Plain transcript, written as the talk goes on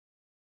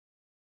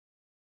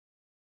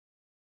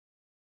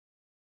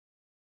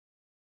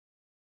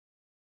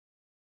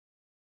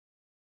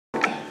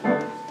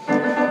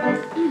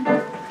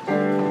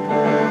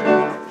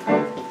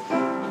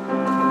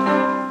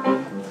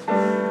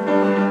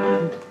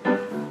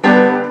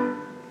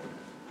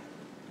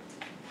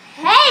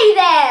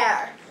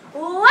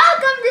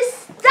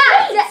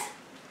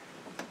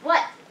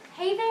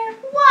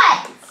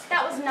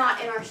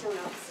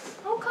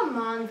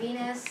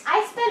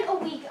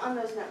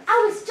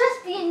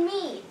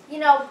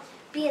know,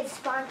 being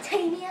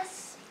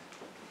spontaneous.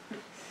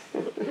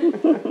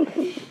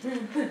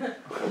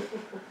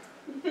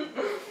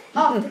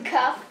 Off the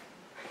cuff.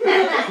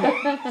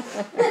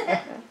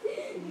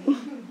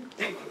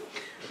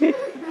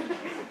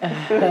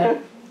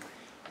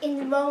 In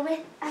the moment.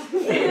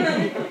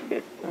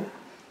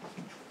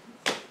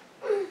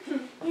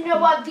 You know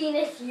what,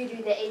 Venus? You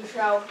do the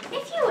intro.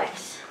 If you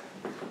wish.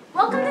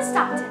 Welcome to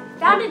Stockton.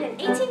 Founded in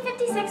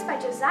 1856 by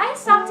Josiah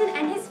Stockton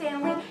and his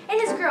family, it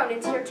has grown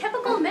into your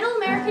typical Middle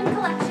American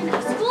collection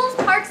of schools,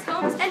 parks,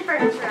 homes, and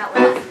furniture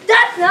outlets.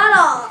 That's not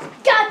all.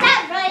 Got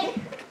that right.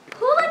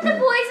 Who let the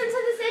boys into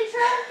this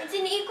intro? It's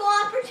an equal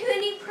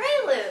opportunity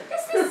prelude.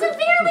 This is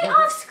severely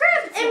off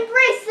script.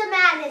 Embrace the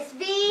madness,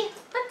 V.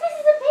 But this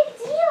is a big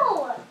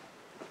deal.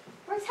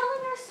 We're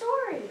telling our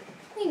story.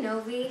 We know,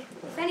 V.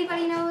 If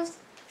anybody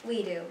knows,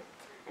 we do.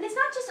 And it's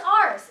not just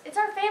ours, it's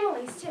our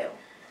families too.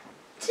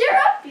 Cheer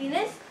up,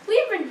 Venus.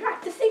 We've been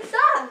practicing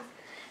songs.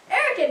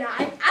 Eric and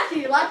I, after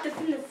you locked us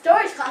in the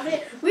storage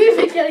closet, we've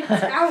been getting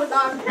down with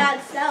our bad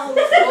selves.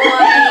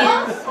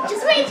 Boys!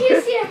 Just wait till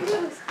you see our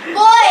moves.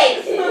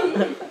 Boys!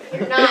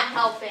 You're not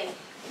helping.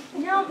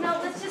 No,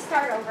 let's just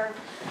start over.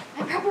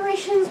 My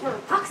preparations were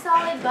rock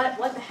solid, but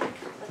what the heck?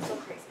 Let's go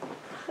crazy.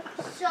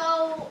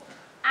 So,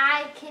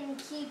 I can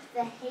keep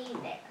the hay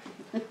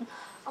there.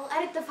 I'll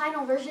edit the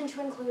final version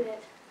to include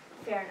it.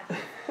 Fair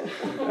enough.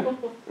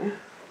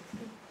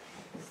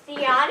 Is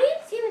the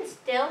audience even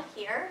still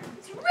here?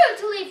 It's rude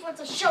to leave once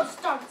the show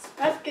starts.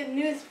 That's good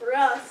news for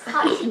us.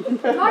 Margie,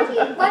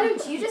 why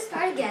don't you just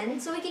start again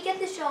so we can get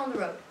this show on the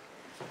road?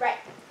 Right,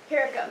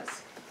 here it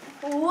goes.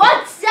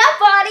 What's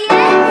up, audience?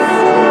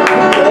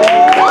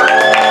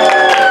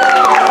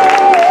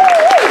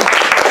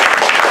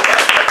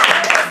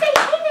 Say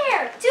hey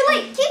there! Too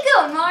late, keep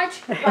going,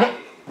 Marge. Right,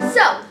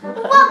 so,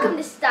 welcome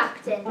to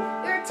Stockton.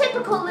 You're a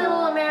typical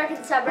little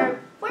American suburb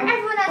where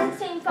everyone has the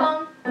same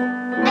phone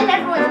and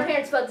everyone's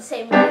parents vote the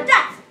same way.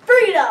 That's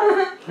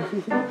freedom!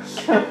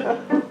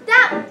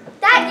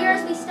 That year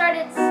as we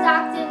started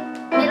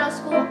Stockton Middle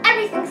School,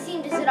 everything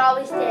seemed as it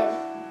always did.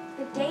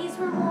 The days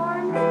were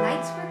warm, the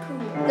nights were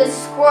cool. The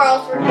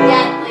squirrels were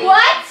deadly.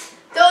 What?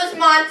 Those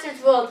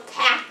monsters will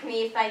attack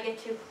me if I get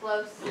too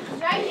close.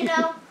 Right, you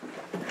know.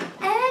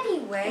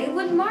 Anyway,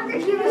 what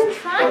Margaret here was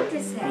trying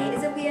to say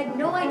is that we had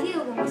no idea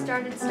when we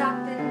started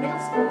Stockton Middle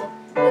School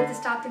that the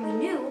Stockton we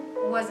knew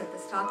wasn't the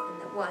Stockton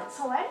that was.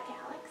 Poetic,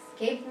 Alex.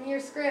 Came from your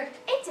script.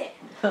 It did.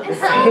 And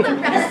so the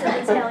rest of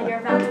the tale you're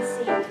about to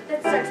see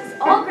that starts as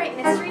all great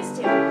mysteries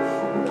do,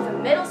 with a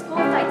middle school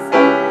fight scene.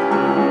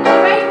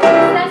 All right,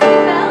 that's the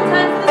bell.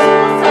 Time for the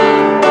school song.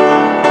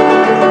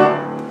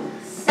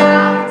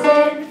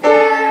 Stockton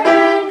fair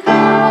and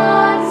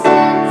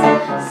constant,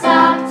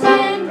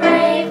 Stockton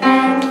brave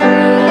and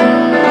free.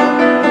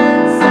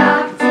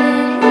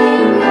 Stockton in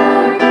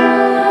your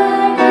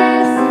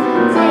goodness,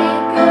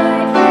 take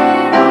good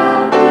care of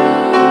me.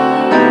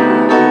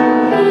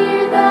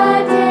 Here the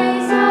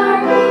days are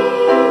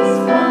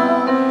peaceful,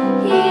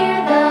 here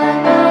the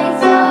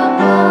nights are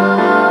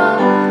above,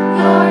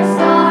 your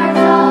stars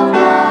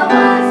above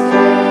us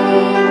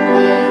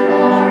twinkling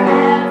for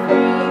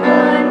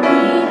everyone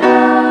we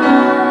love.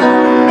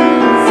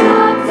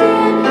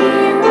 Stockton,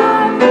 here are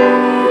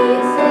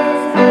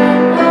places, and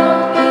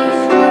know each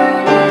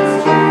word is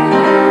true.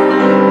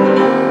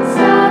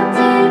 Stockton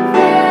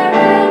fair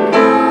and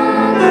constant, we love you. Stockton fair and constant,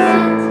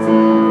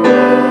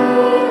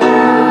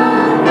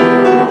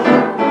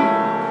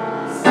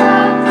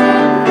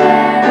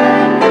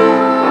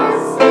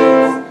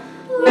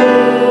 we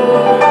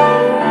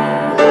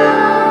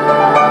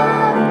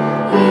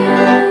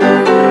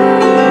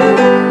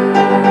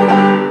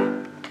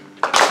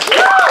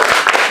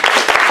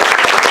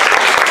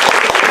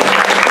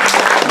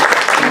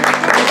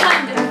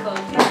Wonderful.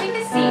 Please take a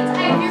seat.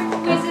 I have your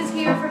quizzes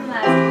here from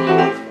last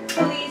week.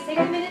 Please take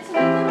a minute to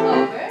look them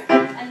over,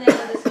 and then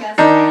we'll discuss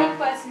any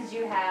questions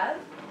you have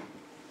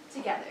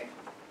together.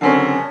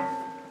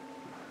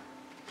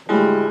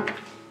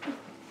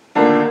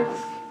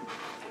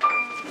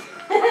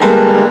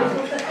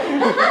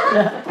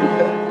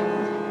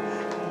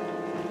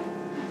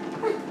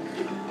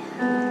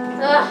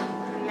 Ugh,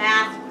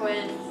 math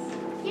quiz.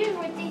 Here's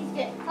where things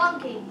get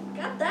funky.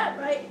 Got that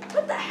right.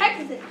 What the heck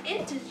is an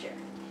integer?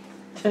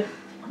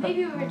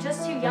 Maybe we were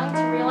just too young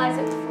to realize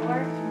it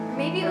before. Or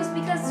maybe it was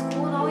because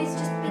school had always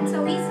just been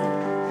so easy.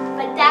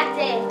 But that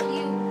day, a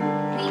few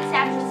weeks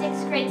after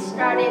 6th grade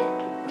started,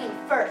 we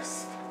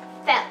first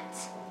felt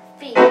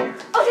fear.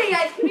 Okay,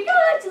 guys, can we go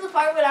back to the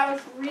part when I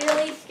was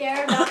really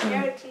scared about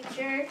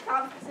parent-teacher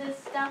conferences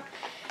stuff?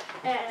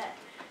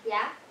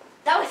 Yeah?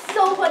 That was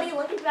so funny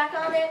looking back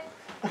on it.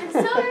 And so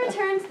it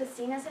returns the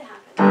scene as it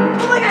happened.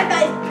 Oh my god,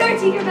 guys,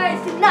 parent-teacher guys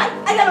tonight.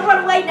 I gotta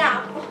run away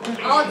now.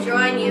 I'll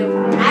join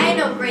you. I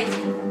know grades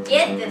can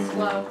get this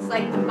low. It's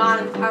like the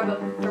bottom part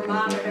of a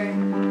thermometer.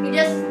 You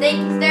just think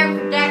it's there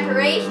for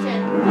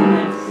decoration.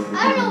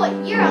 I don't know what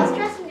year I was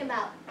stressing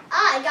about.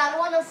 I got a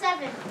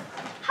 107.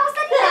 How's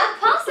that even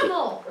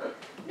possible?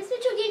 Miss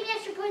Mitchell gave me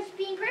extra points for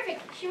being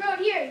perfect. She wrote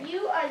here,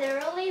 you are their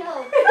only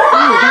hope.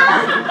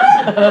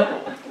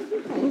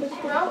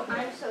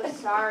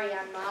 sorry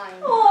on mine.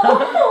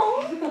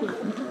 Oh.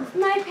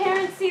 My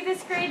parents see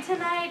this grade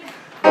tonight.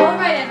 All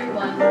right,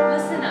 everyone,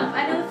 listen up.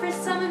 I know that for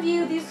some of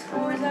you, these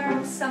scores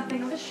are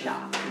something of a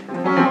shock.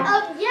 Yeah,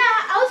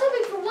 I was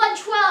hoping for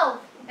 112.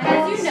 And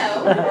as you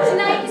know,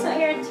 tonight is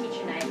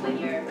parent-teacher night, when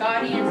your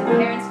guardians and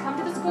parents come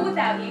to the school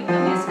without you,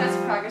 and we discuss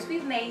progress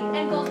we've made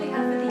and goals we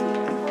have for the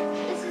year.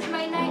 This is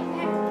my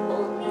nightmare.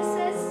 Told me,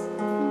 sis.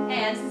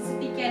 And since the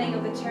beginning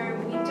of the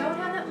term, we don't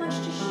have that much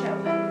to show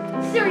them.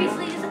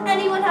 Seriously, does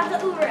anyone have the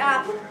Uber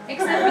app?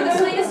 Except for this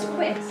latest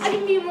quiz. I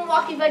can be in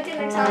Milwaukee by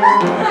dinner time.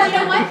 You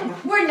know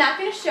what? We're not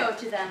going to show it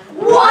to them.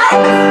 What?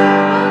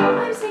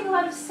 Oh, I'm seeing a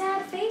lot of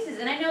sad faces,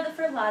 and I know that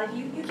for a lot of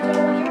you, you don't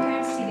want your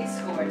parents to see these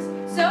scores.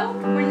 So,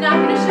 we're not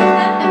going to show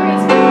them, and we're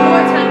going to spend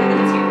more time with the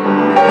material.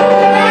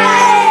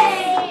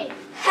 Yay!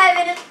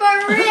 Heaven is for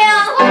real!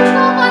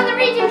 112 on the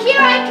region,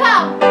 here I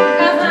come!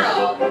 After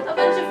all, a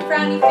bunch of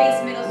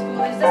frowny-faced middle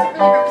schoolers doesn't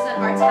really represent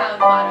our town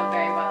motto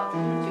very well. Do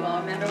you all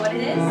remember what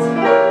it is?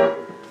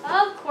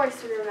 Of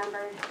course we remember.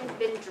 It's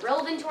been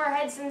drilled into our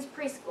heads since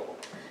preschool.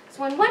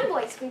 So in one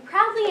voice, we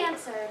proudly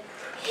answered,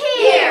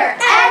 Here,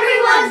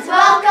 everyone's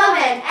welcome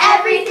and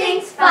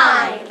everything's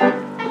fine.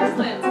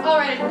 Excellent. All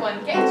right,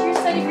 everyone, get into your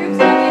study groups,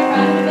 and I'll be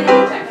around in a minute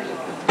to check on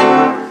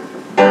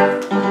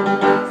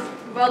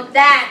you. Well,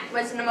 that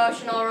was an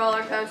emotional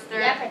roller coaster.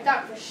 Yep, I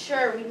thought for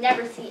sure we'd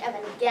never see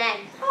Evan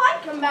again. Oh,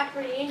 I'd come back for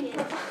reunion.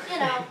 You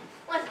know,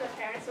 once my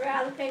parents were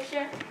out of the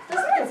picture.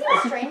 doesn't that seem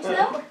strange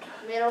though?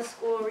 Middle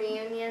school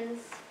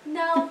reunions.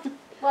 No.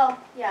 Well,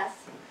 yes.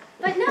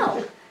 But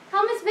no.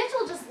 How Miss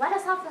Mitchell just let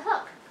us off the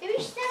hook. Maybe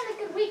we should have a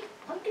good week.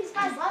 Pumpkin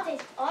spice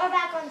lattes are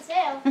back on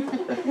sale.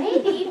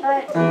 Maybe,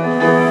 but...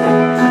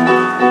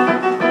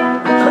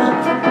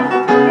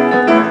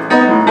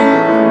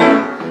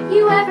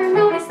 You ever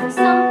notice there's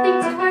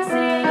something to our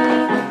city?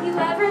 You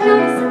ever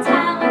notice the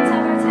talent of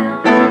our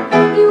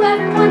town? You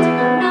ever wonder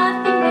how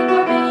nothing big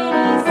or bitty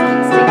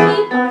seems to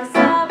keep our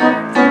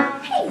suburb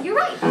down? Hey, you're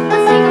right.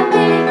 Let's take a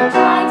minute and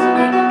try to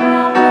make a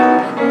problem.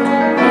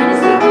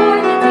 Finish before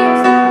the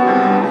day's through.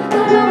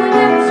 Though no one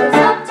ever shows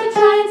up to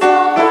try and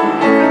solve it,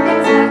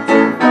 everything's back to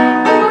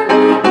fine or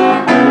make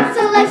it.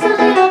 So life's a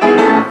little bit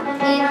rough in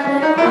a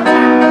little town.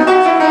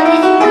 But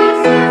you finish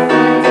your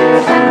feelings in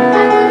the shop.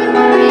 I wouldn't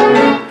worry a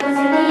bit, 'cause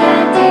in the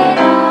end it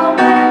all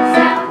works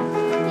out.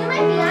 You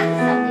might be onto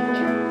something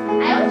here.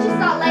 I always just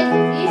thought life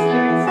was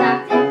easier in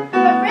Stockton.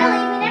 But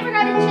really, we never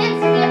got a chance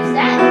to be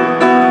upset.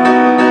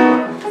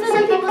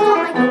 Some people don't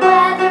like the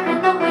weather in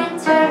the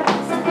winter.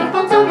 Some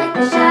people don't like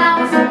the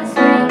showers in the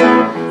spring.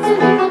 Some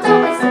people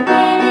don't like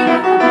submitting or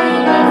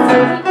complaining.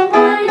 Some people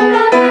whine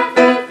about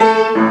everything.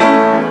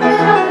 But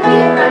all the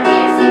people around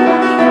here seem to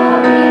be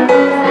worried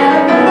about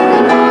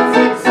everything holds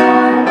in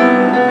store.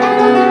 And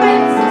when the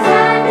rain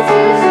subsides to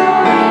the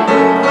story,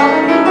 all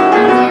the people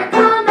around here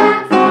come back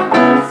for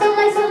more. So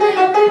life's a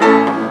little bit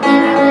rough in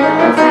our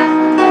little town.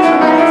 But you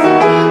better some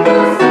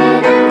people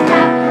sit and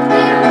tap.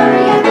 They don't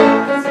worry a bit,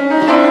 'cause in the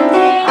end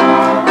it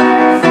all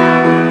works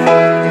out.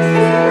 Just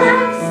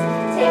relax,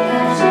 take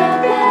a chill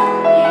pill,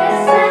 get a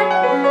sec,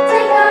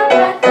 take a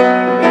breath.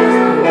 There's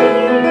no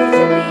need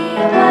to be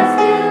a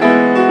still.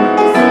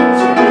 The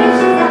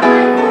situations that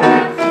life will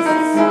have. This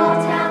is small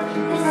town,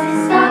 this is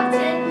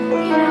Stockton.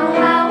 You know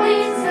how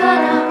it's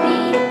gonna be.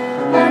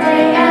 One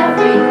day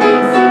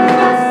everything seems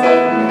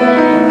busted, then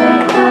you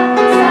wake up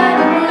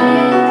suddenly.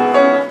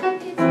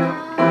 It's not.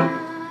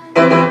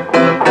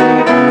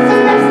 So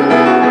life's a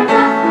little bit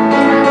rough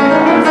in our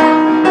little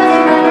town, but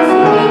you better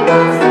see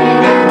people sit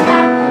and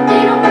tap.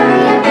 They don't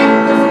worry a bit,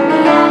 'cause in the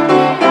end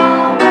it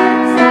all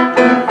works out.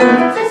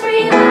 Just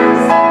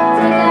relax,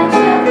 take a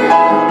chill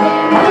pill,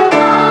 it will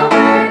all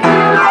work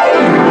out.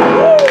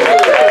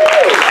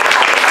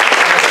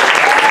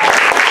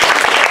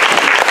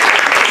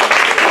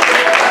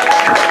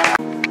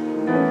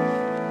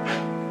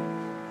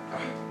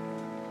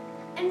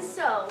 And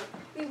so,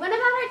 we went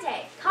about our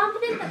day,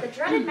 confident that the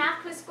dreaded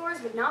math quiz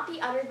scores would not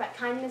be uttered by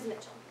kind Ms.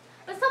 Mitchell.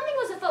 But something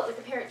was afoot with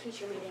the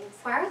parent-teacher meetings.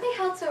 Why were they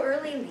held so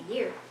early in the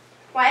year?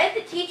 Why did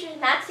the teachers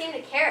not seem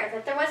to care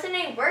that there wasn't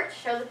any work to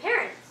show the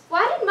parents?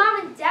 Why did Mom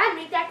and Dad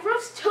make that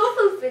gross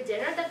tofu for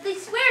dinner that they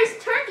swear is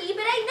turkey,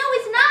 but I know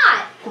it's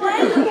not?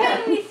 When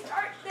can we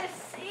start this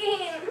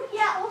scene?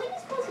 Yeah, holding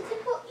is supposed to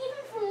typical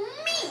even for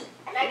me.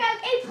 And I got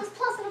an A++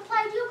 in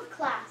applied yoga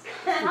class.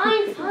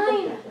 Fine,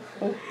 fine.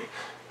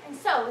 And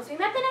so, as we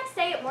met the next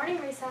day at morning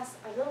recess,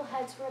 our little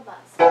heads were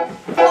abuzz.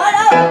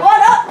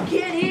 What up,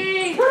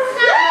 kitty?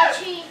 Not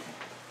muchy.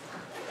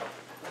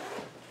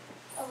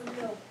 Oh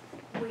no,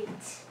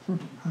 wait.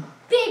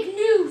 Big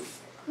news!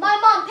 My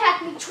mom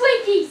packed me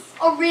Twinkies!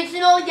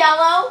 Original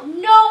yellow?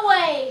 No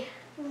way!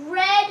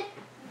 Red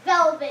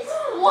velvet.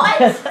 What?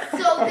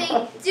 So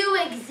they do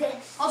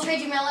exist. I'll trade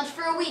you my lunch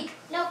for a week.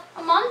 Nope.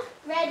 A month?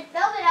 Red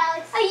velvet,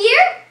 Alex. A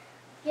year?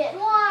 Getting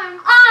warm.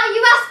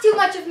 You asked too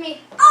much of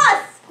me.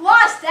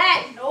 Squash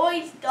that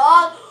noise,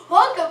 dog.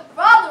 Hook a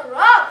brother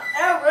up,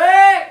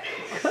 Eric.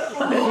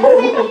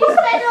 Did you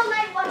spend all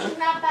night watching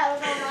rap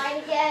battles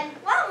online again?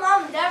 Well,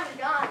 Mom and Dad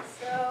were gone,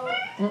 so...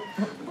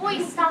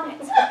 Boys, stop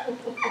stop it.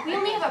 We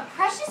only have a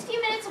precious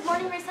few minutes of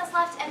morning recess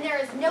left, and there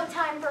is no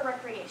time for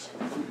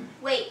recreation.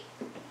 Wait,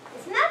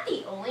 isn't that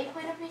the only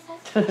point of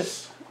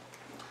recess?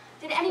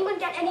 Did anyone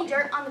get any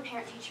dirt on the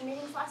parent-teacher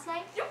meetings last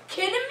night? You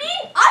kidding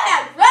me? I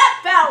had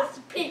rat bells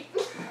to peep.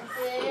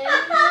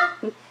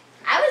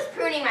 I was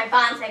pruning my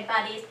bonsai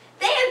buddies.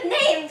 They have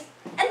names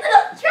and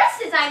little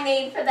dresses I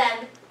made for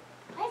them.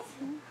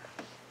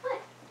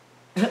 What?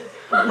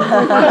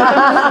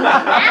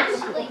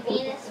 Actually,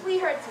 Venus, we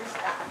heard some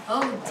stuff.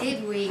 Oh,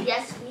 did we?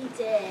 Yes, we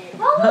did.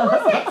 Well,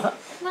 what was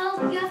it?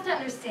 Well, you have to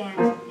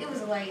understand, it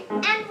was late.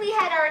 And we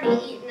had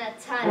already eaten a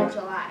ton of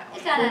gelato.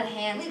 It got out of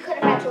hand. We could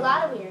have had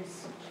gelato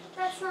ears.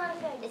 That's not a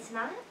thing. It's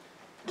not?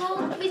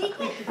 Well, we didn't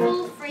get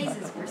full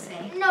phrases per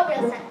se. No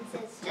real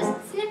sentences.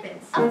 Just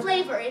snippets. A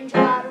flavor in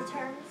gelato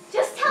terms.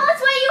 Just tell us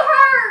what you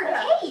heard!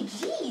 Hey,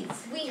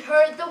 jeez. We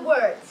heard the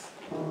words.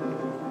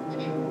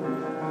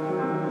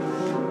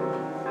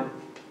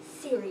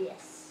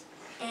 Serious.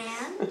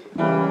 And?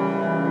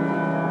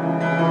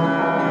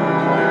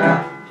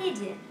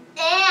 Hidden.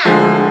 And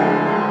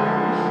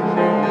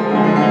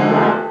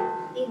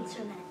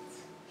internet.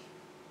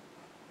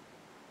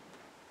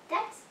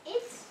 That's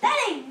it. That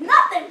ain't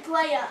nothing,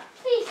 playa!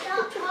 Please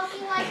stop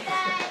talking like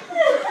that.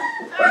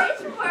 Sorry,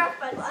 it's more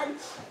fun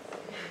lunch.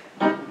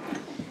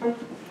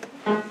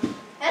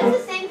 That's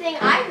the same thing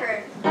I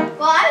heard.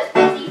 While I was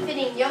busy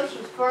fitting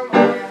Yoshi's formal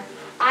wear,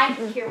 I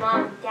could hear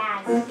Mom and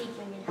Dad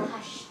speaking in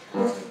hushed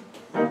tones.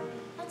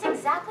 That's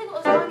exactly what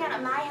was going on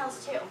at my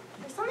house, too.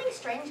 There's something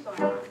strange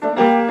going on.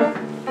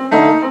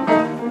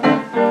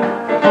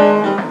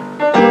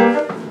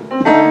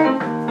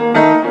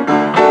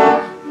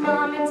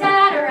 Mom and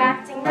Dad are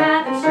acting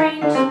rather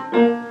strange.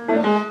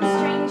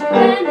 Stranger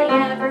than they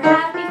ever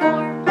have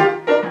before.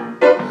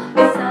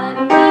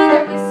 Suddenly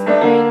they're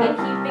whispering and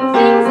keeping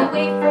things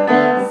away from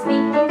me,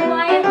 speaking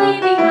quietly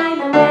behind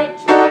the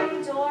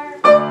bedroom door.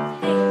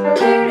 They were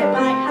weird at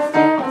my house too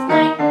last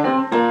night.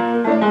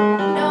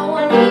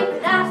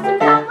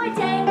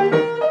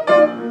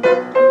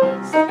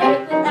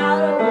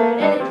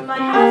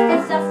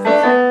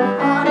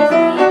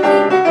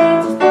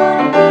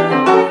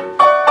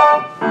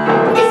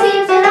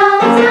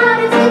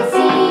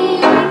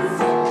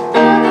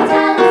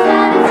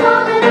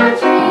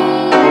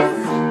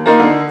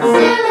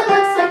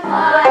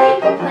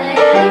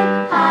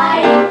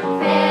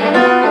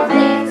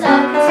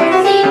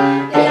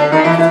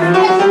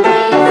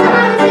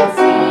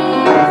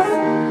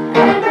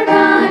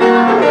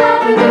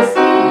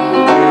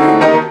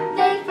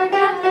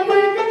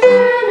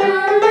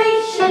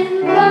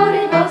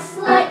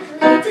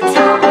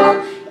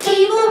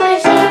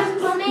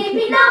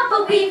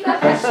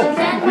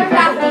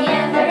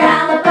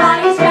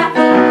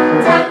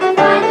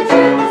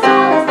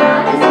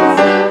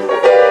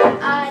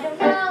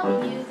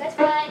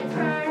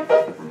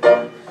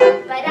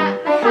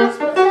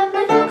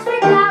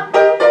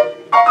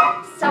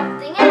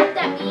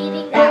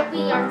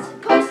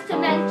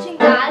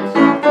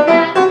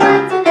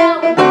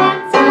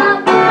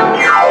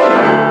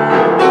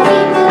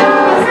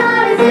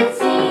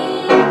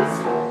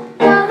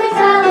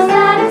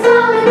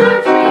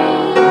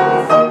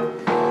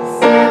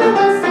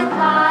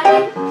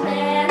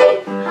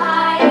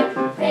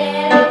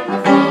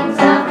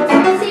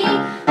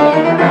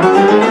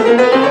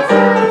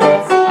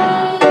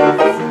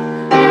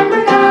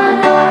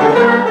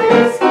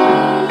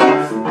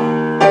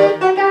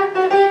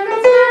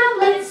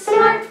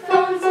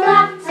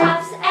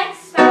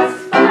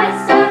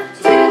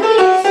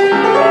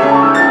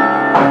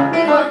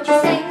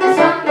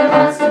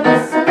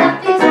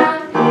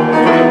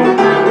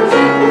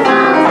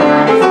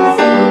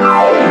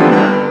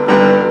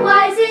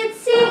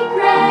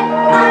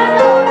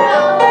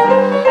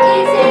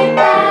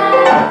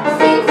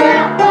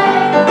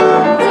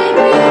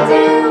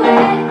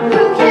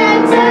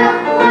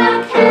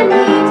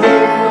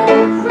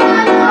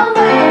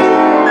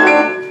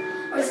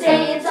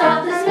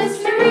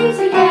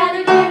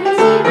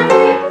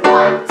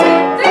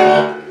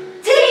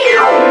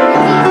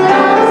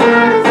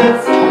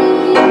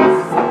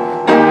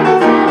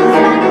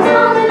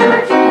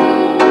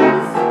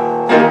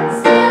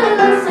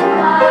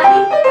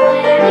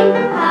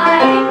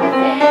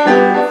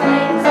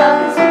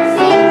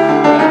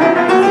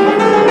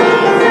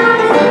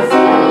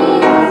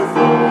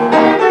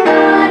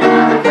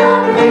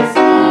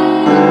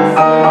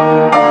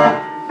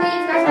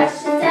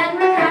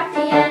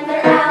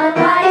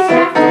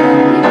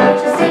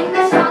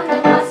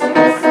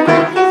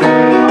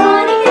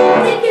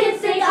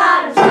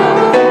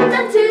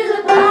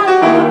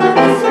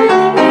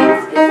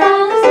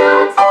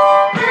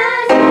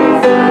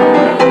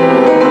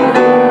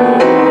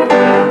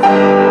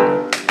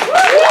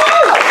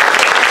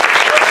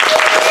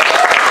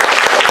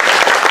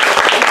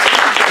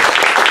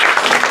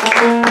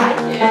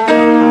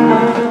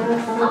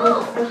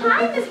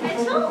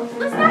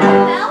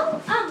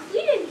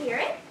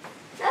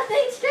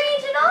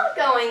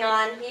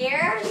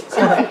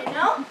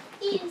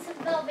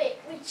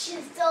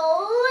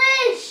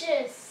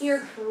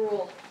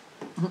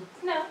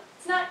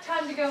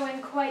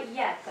 quite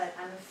yet, but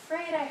I'm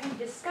afraid I heard you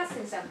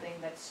discussing something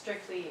that's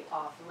strictly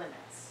off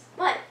limits.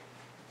 What?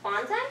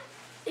 Bonsai?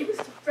 It was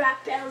the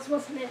frat bells,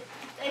 wasn't it?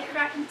 They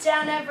cracking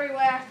down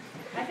everywhere.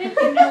 I think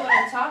you know what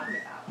I'm talking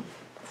about.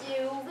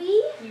 Do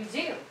we? You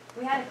do.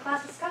 We had a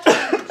class discussion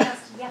on it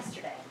just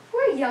yesterday.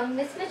 We're young,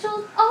 Miss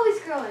Mitchell. Always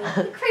growing.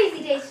 The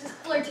crazy days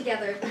just blur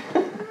together.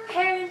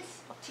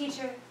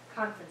 Parent-teacher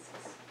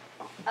conferences.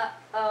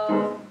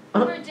 Uh-oh.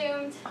 We're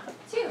doomed.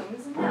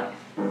 Tombs? No.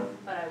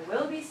 But I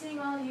will be seeing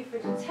all of you for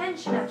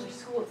detention after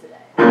school today.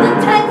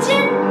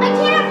 Detention? I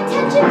can't have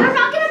detention. I'm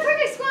not going to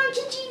perfect score on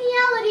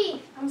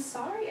congeniality. I'm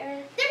sorry,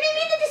 Eric. They're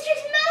naming the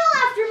district's medal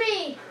after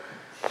me.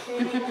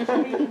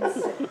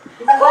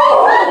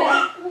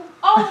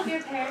 All of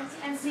your parents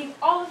and seeing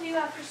all of you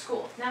after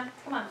school. Now,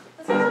 come on,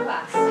 let's go to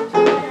class.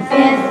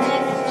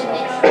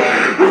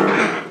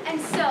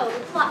 And so, the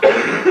plot.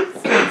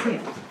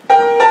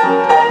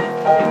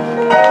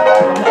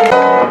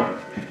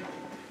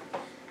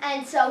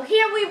 And so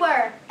here we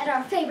were at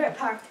our favorite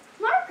park.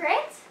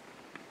 Margaret?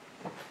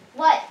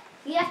 What?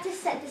 We have to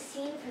set the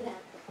scene for them.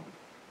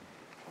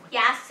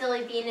 Yeah,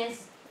 silly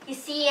Venus. You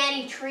see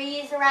any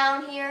trees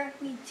around here?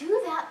 We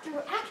do that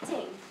through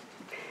acting.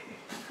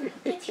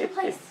 Get to your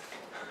place.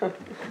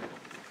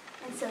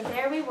 And so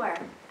there we were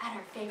at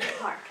our favorite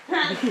park.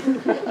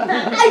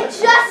 I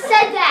just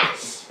said that!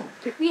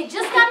 We had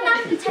just gotten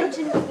out of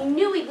detention. We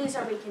knew we'd lose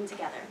our weekend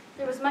together.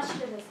 There was much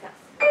to discuss.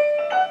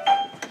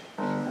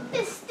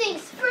 This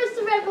stinks. First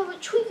the Red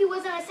Velvet Twinkie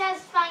wasn't as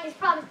satisfying as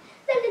promised.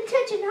 Then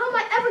detention. How am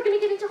I ever going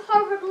to get into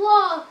Harvard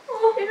Law?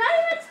 You're not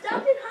even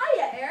stumped in high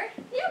yet, Eric.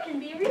 You can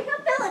be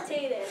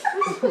rehabilitated.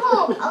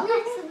 Oh,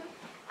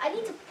 I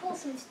need to pull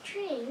some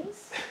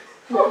strings.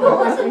 Oh, it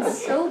wasn't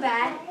so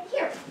bad.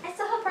 Here, I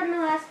still have part of my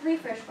last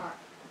refresh bar.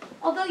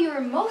 Although you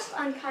were most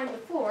unkind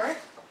before,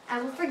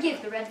 I will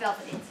forgive the Red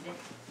Velvet incident.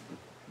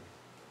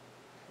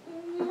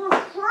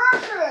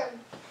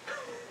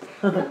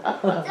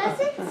 Does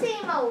it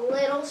seem a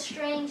little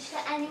strange to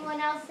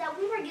anyone else that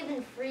we were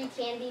given free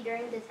candy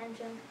during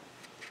detention?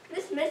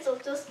 Miss Mitchell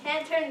just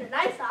can't turn the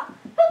lights off.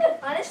 Who can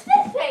punish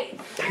this face?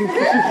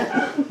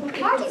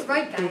 Marty's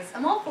right, guys.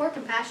 I'm all for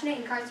compassionate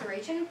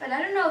incarceration, but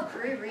I don't know if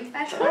career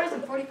refresh bars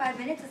in 45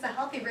 minutes is a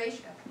healthy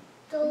ratio.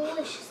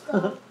 Delicious,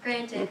 though.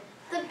 Granted.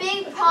 The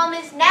big problem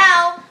is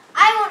now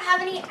I won't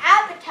have any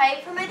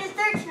appetite for my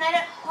dessert tonight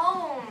at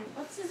home.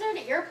 What's dessert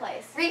at your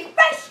place?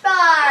 Refresh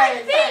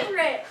My bars!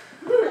 favorite!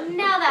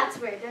 Now that's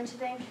weird, don't you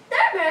think?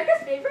 They're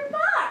America's favorite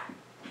bar.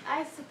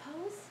 I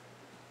suppose.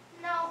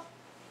 No.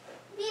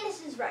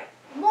 Venus is right.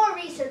 More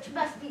research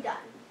must be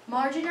done.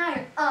 Marge and I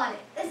are on it.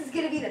 This is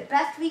going to be the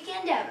best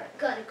weekend ever.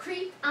 Gonna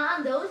creep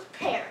on those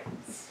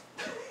parents.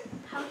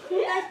 How can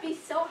you guys be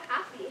so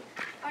happy?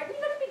 Aren't you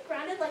going to be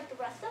grounded like the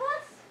rest of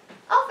us?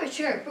 Oh, for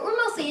sure. But we're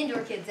mostly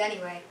indoor kids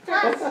anyway.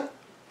 Plus,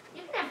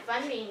 you can have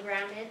fun being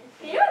grounded.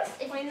 Can you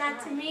explain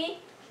that to me?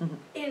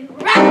 In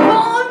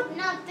rap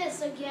Not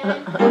this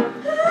again.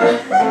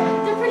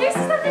 The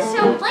producers of the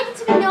show would like it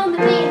to be known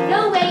that they in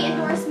no way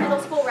endorse middle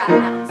school rap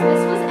battles.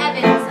 This was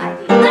Evan's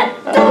idea.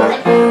 Let's do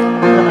it!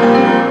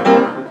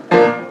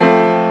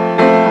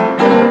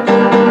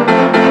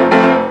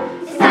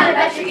 It's not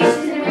about your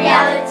issues in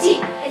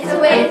reality. It's a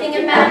way to think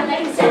about it that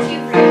can set you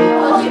free.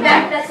 Hold you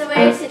back, that's the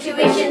way a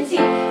situation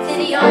seems. So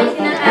the only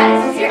thing that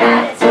matters is your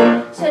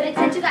attitude. So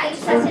detention got you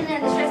stressing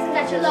and the stressing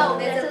got you low.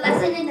 There's a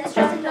lesson in the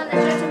stressing, don't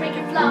let stress make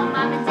it flow.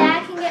 Mom and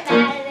dad can get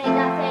mad, it ain't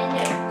nothing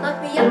new. Look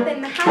me up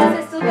in the house,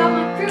 I still got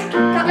my crew.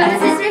 Got my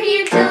sister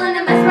here chilling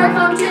on my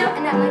smartphone too.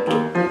 And I'm like,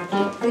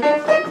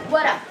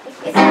 what up?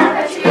 It's not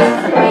about your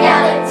issues in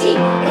reality.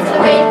 It's the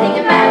way you think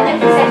about it that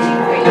can set you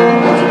free.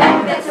 Hold you back,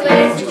 that's the way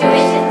the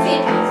situation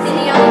seems. See,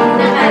 the only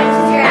thing that matters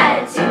is your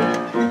attitude.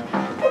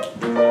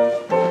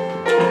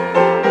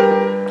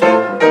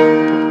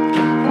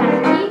 Gotta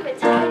keep it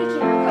tight,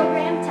 keep my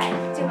program tight.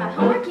 Do my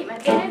homework, keep my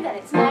dinner, then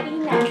it's mighty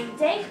night. The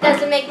day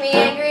Doesn't make me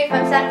angry if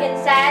I'm stuck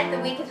inside. The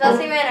week is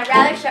mostly when I'd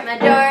rather shut my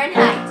door and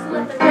hide. So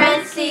let the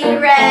rent see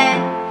red.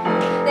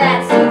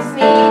 That suits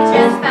me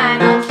just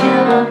fine. I'll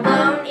chill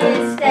alone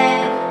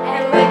instead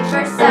and wait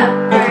for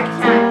supper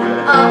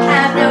time. I'll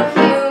have no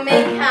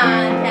human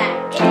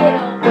contact.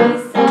 It'll be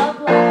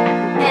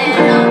sublime.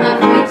 And all my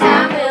free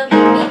time will be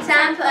me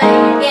time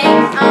playing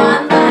games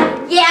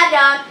online. Yeah,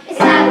 dog.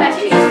 It's not about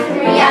your issues in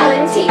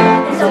reality.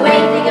 It's the way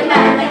you think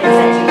about it that can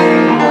set you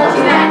free. Hold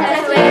you back,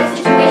 that's the way the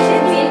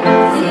situation seems.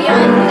 See, the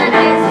only thing that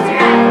matters is your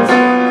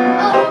attitude.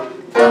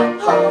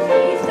 Oh,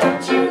 please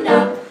don't you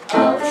know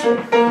all the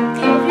truth.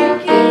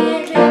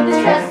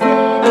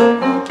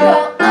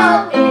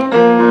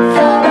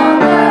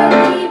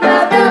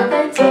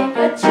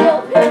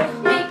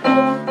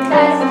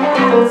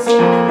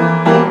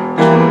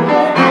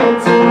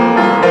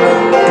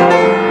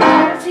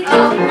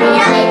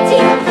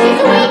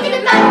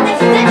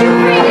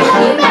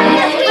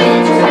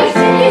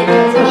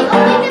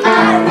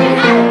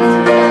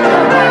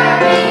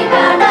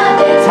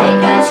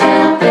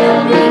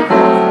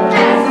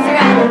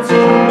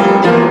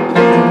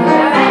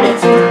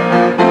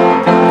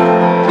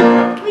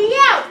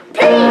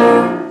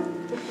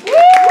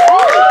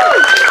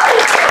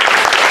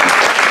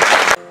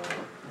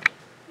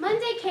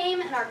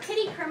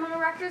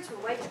 contractors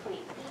were wiped clean.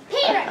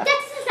 Peter,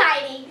 that's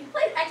society. You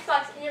played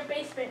Xbox in your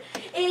basement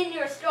in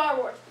your Star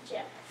Wars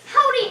pajamas.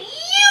 How did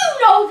you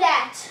know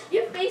that?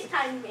 You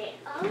FaceTimed me.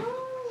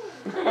 Oh.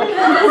 As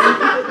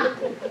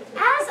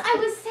I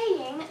was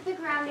saying, the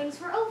groundings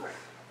were over.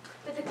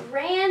 But the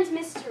grand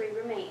mystery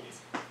remained.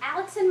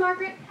 Alex and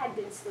Margaret had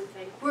been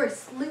sleuthing. We're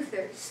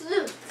sleuthers.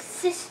 Sleuth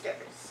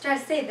sisters. Try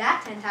to say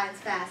that 10 times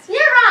fast. You're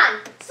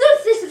on.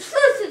 Sleuth sisters.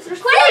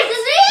 Quiz.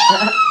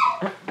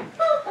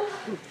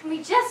 Can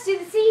we just do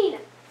the scene?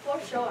 For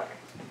sure.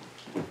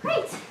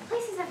 Great.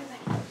 Places,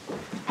 everybody.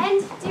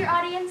 And, dear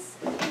audience,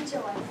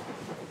 enjoy.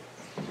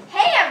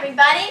 Hey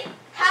everybody!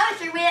 How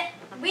was your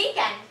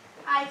weekend?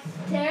 I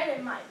stared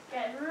at my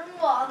bedroom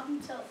wall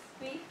until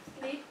sweet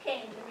sleep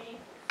came to me.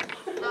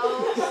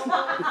 Oh.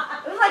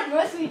 It was like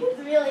most weekends,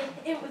 really.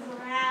 It was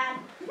rad.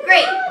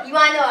 Great! You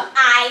wanna know what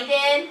I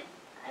did?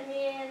 I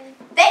mean,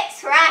 Thanks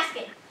for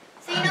asking.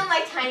 So you know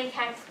my tiny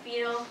cactus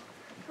beetle,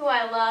 who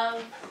I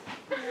love?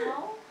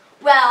 no.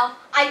 Well,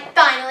 I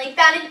finally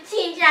found a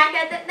jean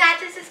jacket that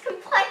matches his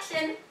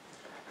complexion.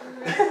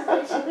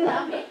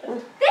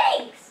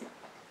 Thanks!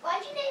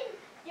 Why'd you name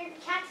your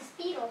cactus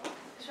beetle?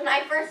 Because when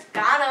I first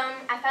got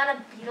him, I found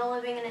a beetle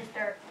living in his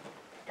dirt.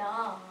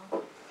 Duh.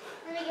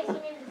 Then I guess you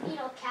named the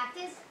beetle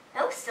Cactus.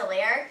 No, silly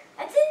Eric.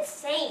 That's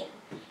insane.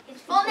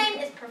 His full name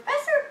is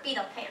Professor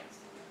Beetlepants.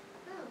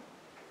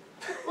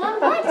 Well, I'm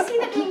glad to see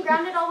that being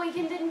grounded all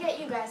weekend didn't get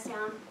you guys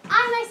down.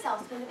 I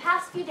myself spent the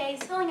past few days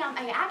filling out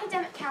my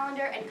academic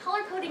calendar and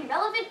color-coding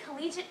relevant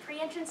collegiate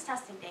pre-entrance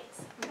testing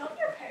dates. Don't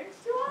your parents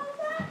do all of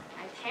that?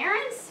 My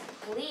parents?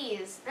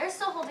 Please. They're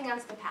still holding on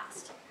to the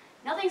past.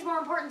 Nothing's more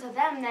important to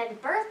them than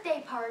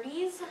birthday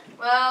parties.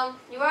 Well,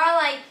 you are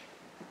like,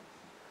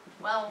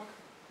 well,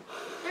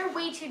 They're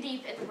way too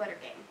deep in the glitter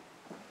game.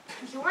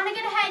 If you want to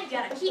get ahead, you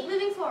gotta keep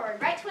moving forward,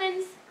 right,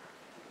 twins?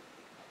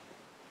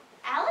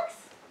 Alex?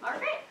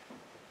 Margaret?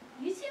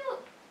 You two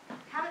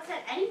haven't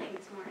said anything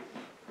this morning.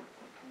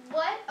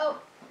 What?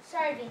 Oh,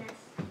 sorry, Venus.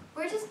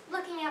 We're just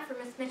looking out for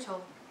Miss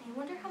Mitchell. I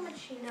wonder how much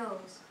she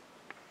knows.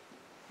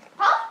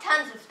 probably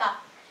tons of stuff.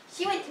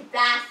 She went to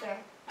Vassar.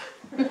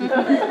 We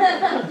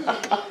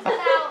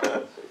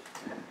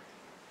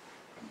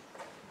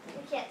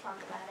can't talk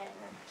about it.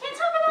 Can't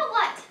talk about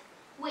what?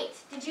 Wait,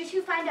 did you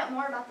two find out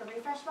more about the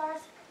refresh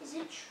bars? Is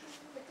it true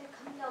that they're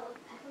coming out with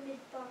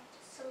peppermint bark to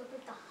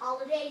celebrate the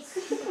holidays?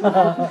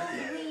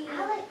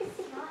 Alex,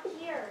 not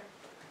here.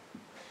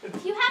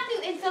 If you have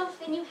new info,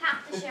 then you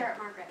have to share it,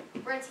 Margaret.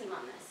 We're a team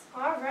on this.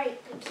 All right,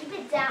 then keep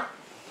it down.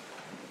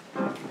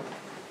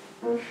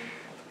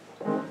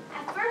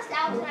 At first,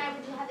 Alex and I were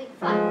just having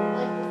fun,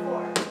 like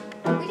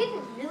before. We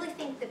didn't really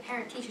think the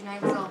parent-teacher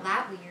night was all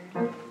that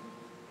weird.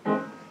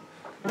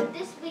 But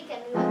this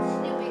weekend, we went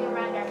snooping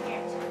around our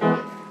parents' room.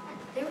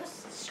 There was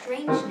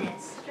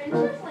strangeness.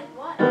 Strangeness like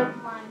what?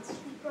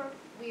 Minesweeper.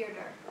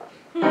 Weirder.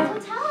 So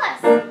tell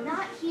us.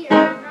 Not here,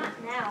 not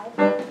now.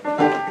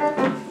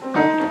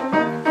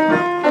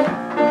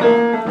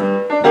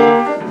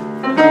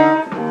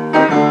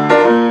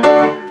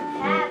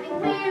 Having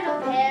weirdo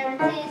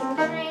parents isn't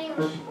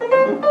strange.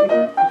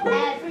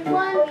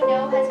 Everyone we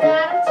know has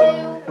got them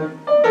too.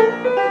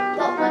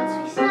 But once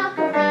we snuck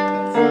around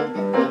and seen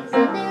the things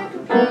on their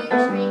computer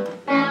screen,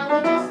 now we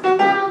just don't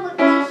know what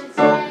we should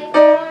say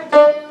or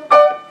do.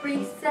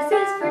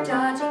 Recesses for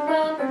dodging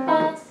rubber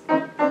balls.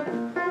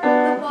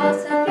 The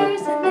walls have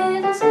ears in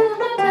middle school,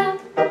 no doubt.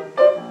 But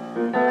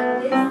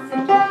this is a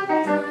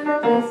time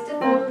and place to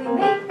fully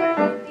make her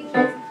happy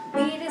because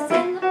meet us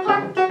in the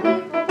park and we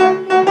will work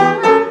it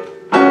all out.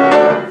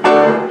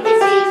 It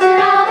seems that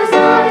all is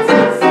not as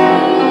it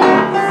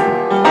seems.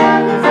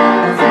 All is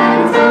outside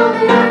is all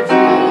in our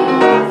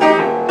dreams.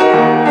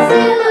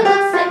 Still it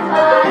looks like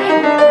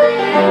hiding and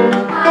playing,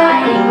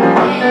 hiding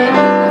within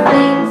the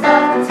flames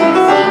of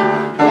conspiracy.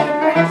 And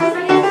perhaps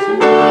it's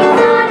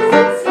not as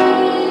it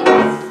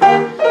seems.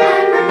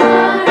 And we're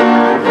gonna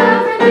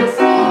uncover these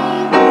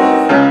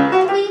things.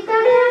 We've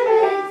got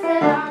evidence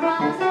that our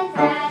moms and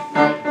dads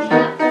might be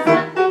up to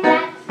something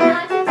bad.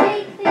 Not to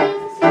take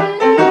things to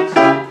the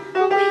extreme,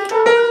 but we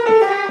know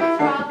that it's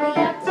probably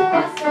up to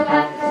us. So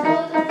after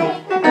school, don't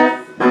take the bus.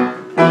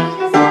 We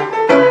decide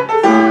the park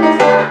is always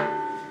fun.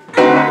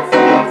 As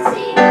it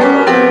seems.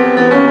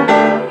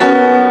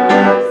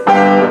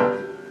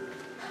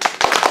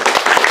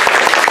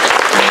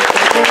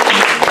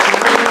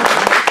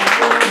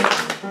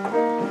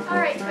 All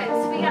right,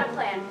 twins, we got a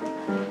plan.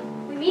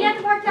 We meet at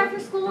the park after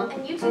school,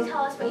 and you two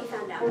tell us what you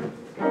found out.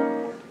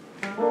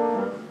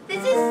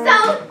 This is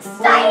so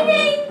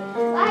exciting!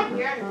 Glad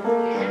you're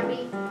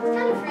enemy. It's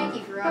kind of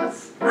freaky for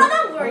us. Oh,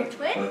 don't worry,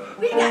 twin.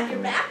 We got your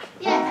back.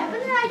 Yeah,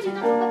 Evan and I do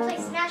nothing but play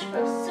Smash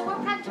Bros, so we're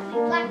practically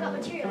black belt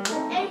material.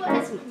 Anyone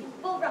has something,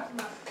 we'll rough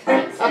them up.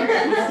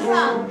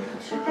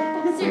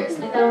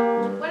 Seriously,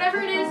 though, whatever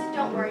it is,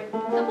 don't worry.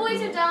 The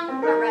boys are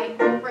dumb, but right.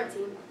 We're a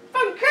team.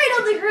 From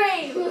cradle to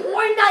grave,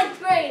 or 9th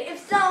grade, if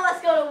some of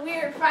us go to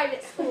weird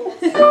private schools.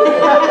 There's the bell.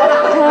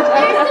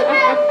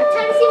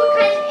 Time to see what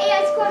kind of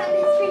AI scored on the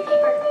history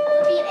paper.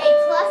 Will it be an A+,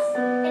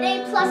 an A++,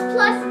 will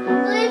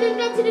it have been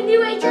meant to to the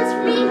new age just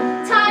for me?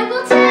 Time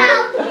will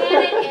tell.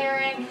 Get it,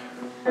 Eric.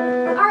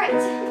 Alright,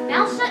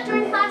 mouth shut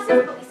during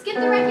classes, but we skip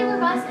the regular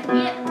bus and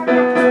meet at the park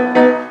after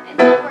school. And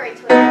don't worry,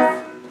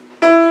 twins.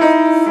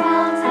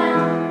 Small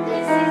town,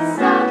 this is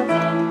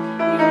Stockton.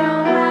 You know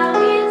how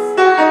it's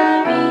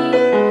gonna be.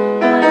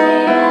 One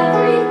day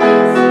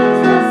everything seems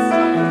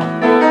destined,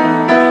 and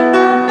everything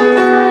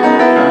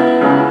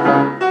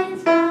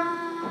comes to be. So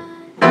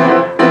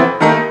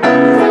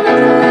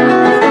let's go live on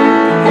this and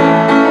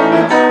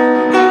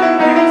your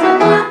parents are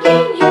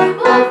locking you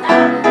both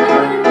out. I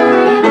wouldn't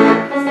worry about it,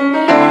 'cause in the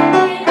end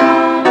it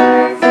all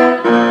works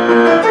out.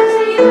 Just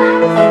so you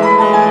laugh, it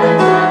will all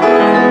work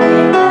out.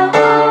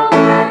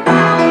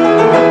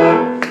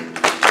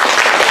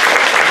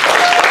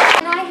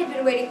 And I had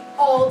been waiting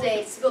all day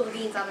to spill the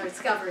beans on our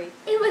discovery.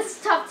 It was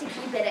tough to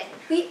keep it in.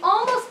 We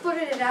almost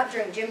blurted it out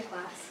during gym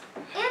class.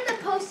 And the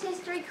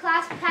post-history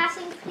class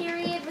passing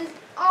period was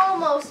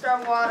almost our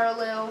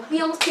Waterloo.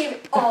 We almost gave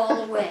it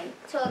all away.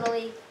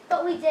 Totally.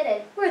 But we did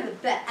it. We're the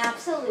best.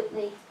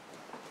 Absolutely.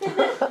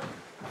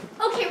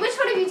 Okay, which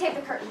one of you taped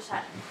the curtain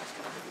shut?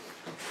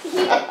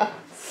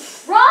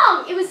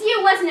 Wrong! It was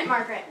you, wasn't it,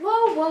 Margaret?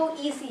 Whoa, whoa,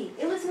 easy.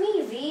 It was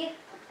me, V.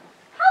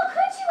 How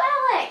could you,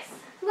 Alex?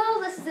 Well,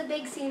 this is a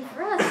big scene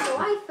for us, so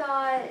I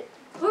thought...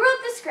 Who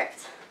wrote the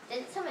script?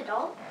 Didn't some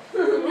adult?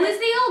 Who is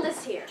the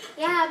oldest here?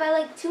 Yeah, by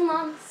like 2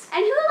 months.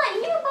 And who let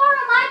you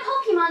borrow my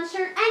Pokemon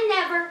shirt and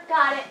never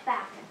got it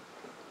back?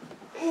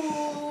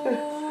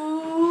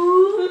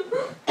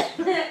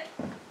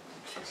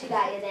 She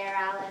got you there,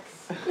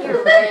 Alex.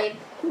 You're right.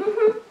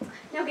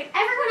 Now get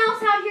everyone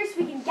else out here so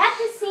we can get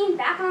this scene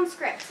back on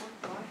script.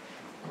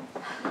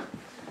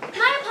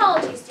 My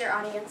apologies, dear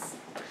audience.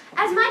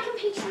 As my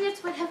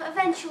compatriots would have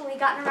eventually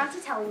gotten around to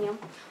telling you,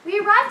 we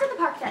arrived at the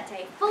park that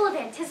day full of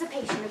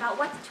anticipation about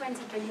what the twins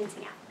had been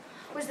hinting at.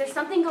 Was there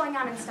something going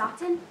on in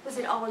Stockton? Was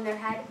it all in their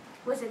head?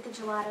 Was it the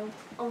gelato?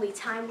 Only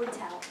time would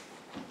tell.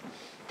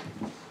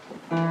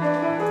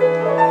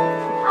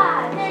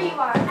 Ah, there you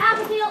are,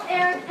 Abigail,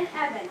 Eric, and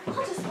Evan.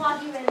 I'll just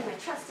log you in my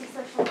trusty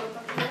social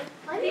notebook here.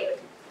 What are you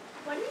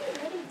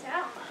writing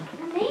down?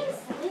 Your name's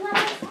silly, like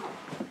I said.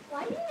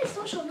 Why do you need a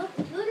social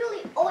notebook? You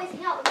literally always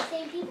hang out with the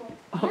same people.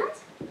 And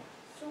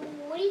So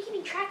what are you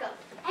keeping track of?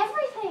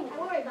 everything. I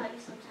worry about you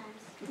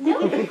sometimes.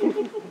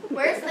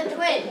 Where's the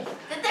twins?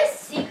 Did their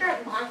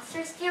secret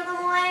monster steal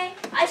them away?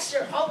 I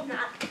sure hope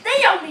not.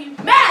 They owe me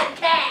mad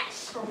cash!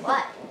 For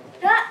what?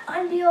 That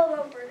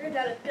undealable burger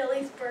down at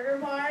Billy's Burger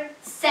Barn.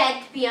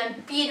 Said to be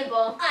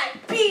unbeatable. I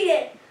beat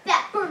it!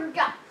 That burger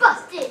got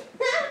busted!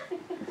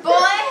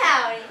 Boy,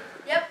 howdy.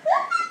 Yep,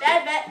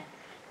 bad bet.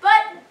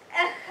 But,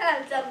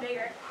 I've done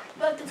bigger.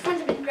 But if the twins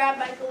have been grabbed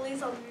by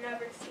police, I'll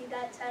never see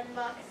that $10.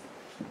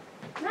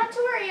 Not to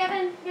worry,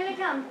 Evan. Here they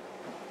come.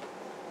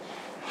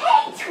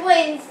 Hey,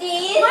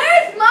 twinsies!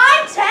 Where's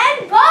my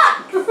 $10?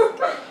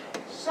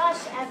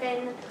 Shush,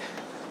 Evan.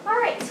 All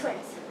right,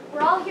 twins.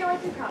 We're all here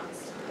like we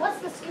promised. What's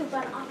the scoop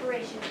on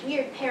Operation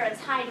Weird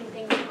Parents hiding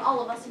things from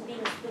all of us and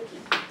being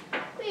spooky?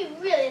 We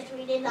really have to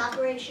rename the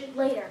operation.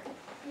 Later.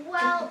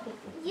 Well,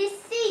 you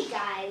see,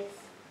 guys,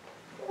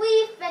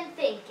 we've been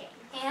thinking.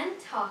 And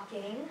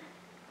talking.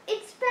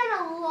 It's been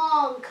a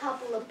long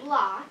couple of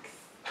blocks,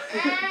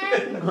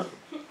 and...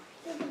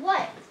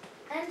 What?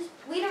 And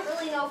we don't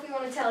really know if we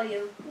want to tell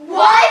you.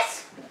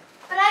 What?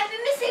 But I've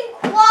been missing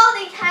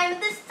quality time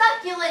with the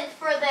succulent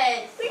for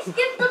this. We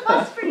skipped the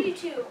bus for you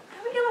two.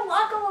 How are we gonna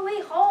walk all the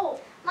way home?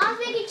 Mom's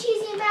making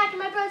cheesy and mac, and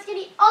my brother's gonna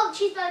eat all the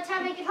cheese by the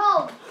time I get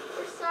home.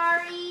 We're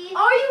sorry.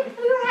 All you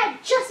ever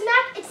had just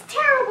mac? It's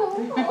terrible.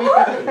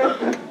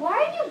 Why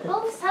are you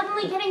both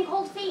suddenly getting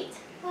cold feet?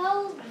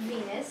 Well,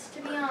 Venus,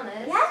 to be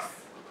honest. Yes?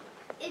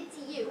 It's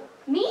you.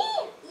 Me?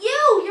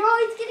 You! You're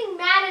always getting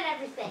mad at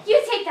everything.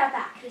 You take that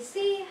back. You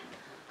see,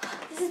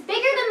 This is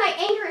bigger than my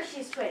anger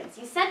issues, twins.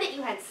 You said that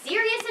you had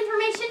serious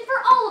information for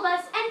all of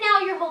us, and now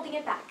you're holding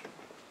it back.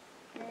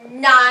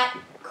 Not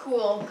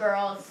cool,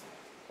 girls.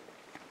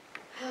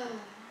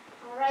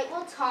 All right,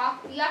 we'll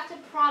talk. You have to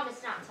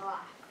promise not to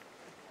laugh.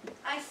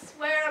 I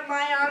swear on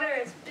my honor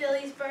as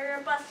Billy's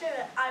Burger Buster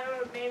that I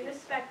will remain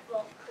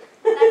respectful.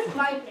 That's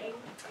my name.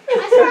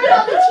 I started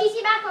all the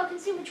cheesy mac I'll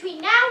consume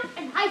between now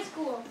and high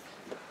school.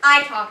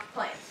 I talk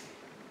plants.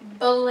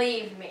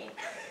 Believe me.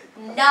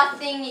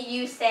 Nothing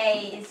you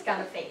say is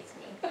gonna faze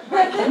me.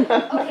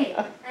 okay,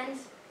 and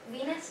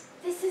Venus?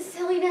 This is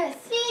silliness.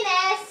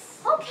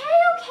 Venus! Okay,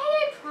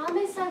 I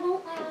promise I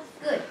won't laugh.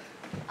 Good.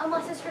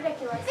 Unless it's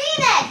ridiculous.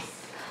 Venus!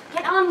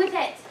 Get on with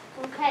it.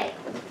 Okay.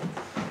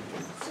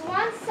 So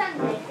on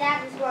Sunday,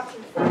 Dad was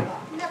watching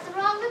football. Nothing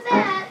wrong with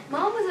that.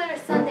 Mom was at her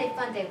Sunday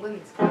Fun Day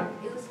Women's Club.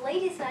 It was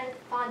ladies' night at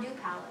the Fondue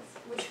Palace,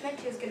 which meant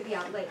she was going to be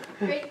out late.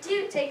 Grade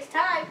 2 takes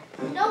time.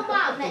 No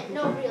mom meant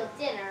no real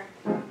dinner,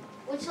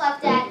 which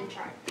left Dad in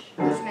charge.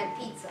 Which meant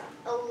pizza.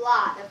 A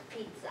lot of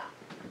pizza.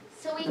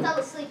 So we fell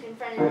asleep in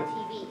front of the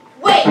TV.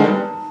 Wait!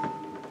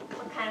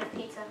 What kind of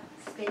pizza?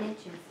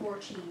 Spinach and 4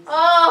 cheese.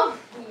 Oh,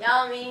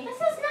 yummy. This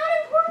is not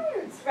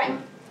important. Right.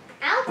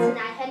 Alex and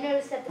I had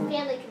noticed that the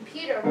family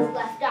computer was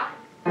left on.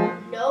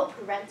 No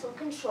parental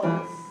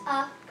controls.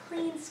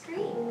 clean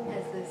screen,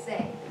 as they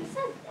say. Who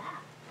said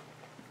that?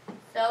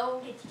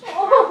 So, Did you check it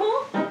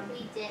out?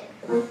 We did.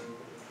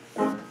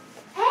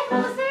 Hey,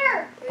 what was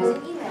there? There was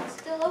an email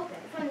still open.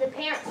 From the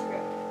parents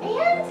group.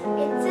 And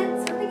it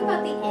said something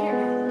about the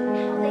internet,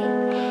 how they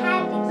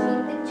had to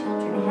keep the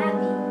children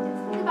happy. And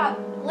something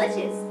about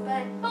glitches,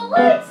 but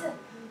what?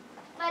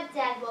 My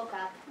dad woke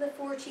up. the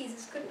four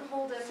cheeses couldn't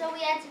hold him. So we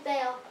had to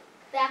bail.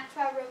 Back to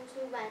our rooms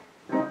we went.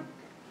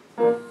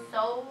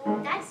 so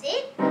That's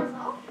it? That's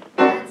all?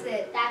 That's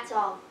it. That's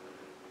all.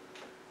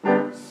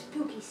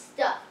 Spooky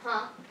stuff,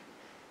 huh?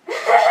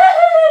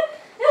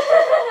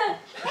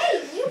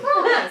 Hey, you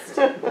promised.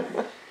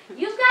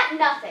 You've got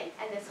nothing,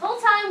 and this whole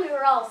time we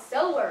were all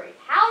so worried.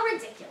 How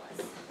ridiculous.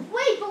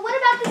 Wait, but what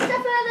about the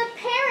stuff about the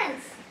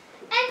parents?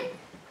 And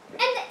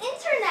the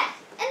internet?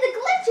 And the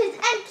glitches?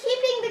 And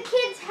keeping the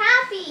kids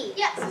happy?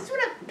 Yeah, some sort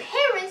of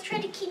parents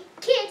trying to keep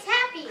kids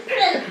happy.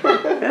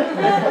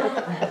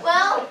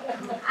 well,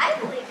 I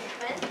believe it,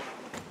 Twin.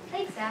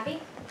 Thanks, Abby.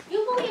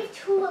 You believe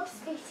tulips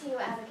speak to you,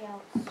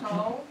 Abigail.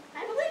 So,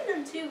 I believe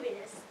them too,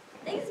 Venus.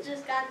 Things have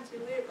just gotten too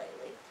weird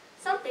lately.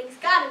 Something's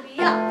gotta be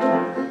up.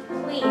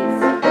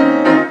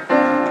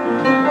 Please.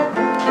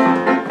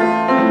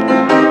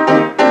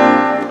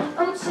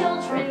 Oh,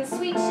 children,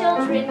 sweet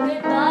children,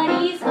 good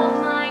buddies of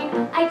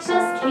mine, I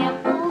just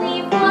can't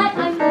believe what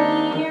I'm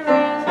hearing.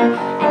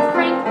 And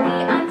frankly,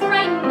 I'm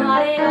frightened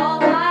not at all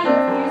by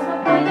your fears,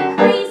 but by the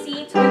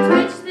crazy towards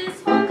which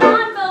this whole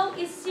convo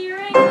is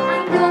steering.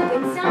 I know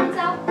it sounds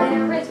out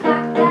there as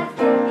fact as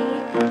can be,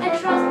 and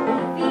trust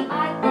me,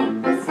 I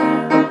think the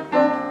same.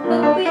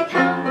 But with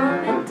how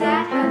Mom and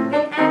Dad have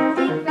been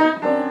acting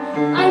round me,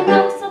 I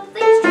know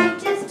something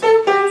strange is to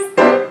place.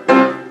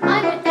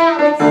 I'm with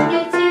Alex.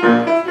 You two,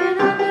 it's been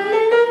a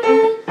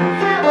minute.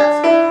 How else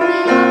could we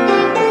all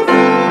think the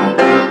same?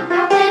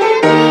 How can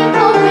it be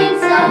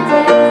coincidence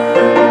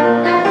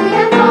that we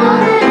have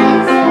fallen in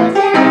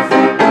sentence?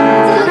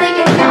 Still think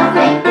it's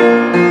nothing.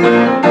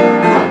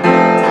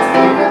 Just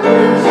an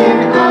illusion,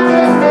 all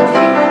just a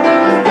dream.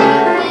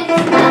 We think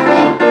it's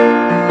nothing.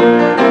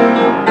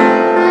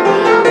 But we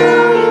all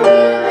know you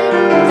feel it.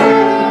 I'm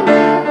telling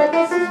you that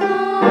this is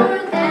more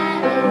than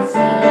it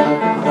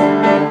seems.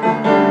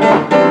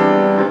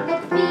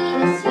 Look,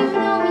 Venus, you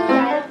know me,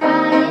 I don't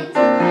buy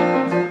into it.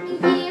 It took me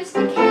years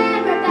to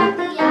care about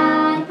the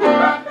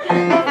iPad.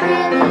 But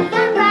really,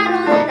 I'm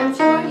rattled, and I'm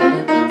sure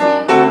you'd be too.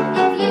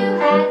 If you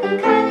had the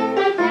kind of night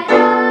that I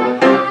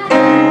had,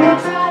 I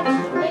tried to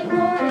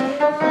ignore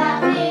it or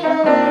laugh it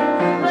away.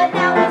 But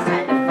now it's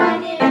time to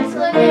find an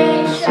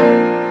explanation.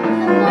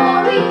 The more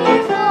we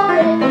explore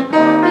it, the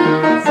more we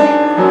can say,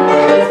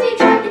 at least we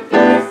tried to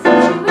fix the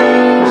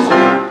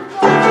situation.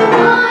 Don't you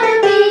wanna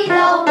be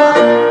the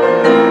one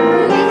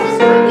who gets this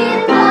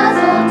crooked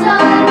puzzle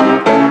done?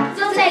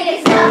 Don't say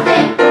it's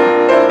nothing.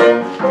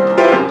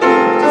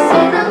 Just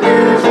an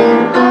illusion,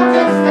 all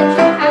just a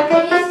trick. How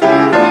can you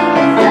still think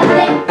it's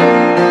nothing?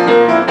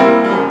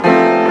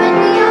 When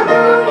we all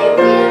know you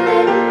feel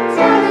it,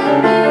 telling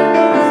you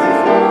this is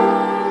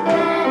more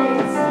than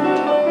it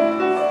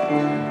seems.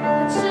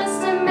 But just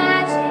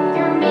imagine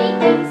you're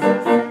making some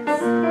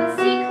sense. What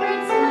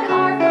secrets could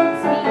our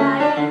folks be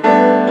hiding?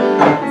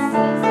 It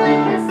seems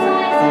like a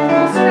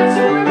sizable stretch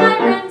for my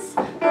rents.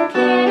 Who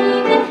can't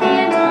even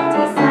handle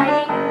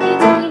deciding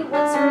between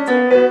what's for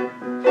dinner,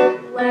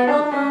 let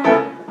alone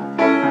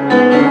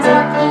when a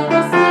dark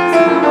evil sneaks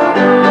from our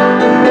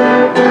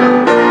home.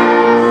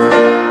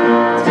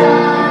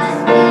 Just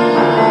me.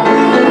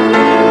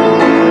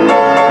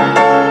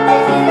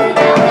 This isn't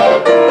nothing.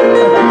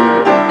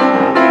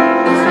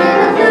 Just an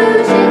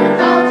illusion,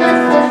 all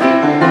just a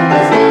dream. We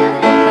still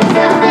think it's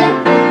nothing.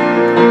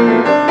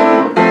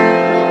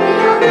 But we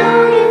all know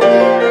you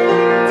feel it,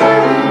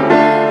 telling you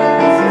that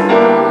this is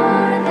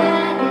more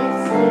than it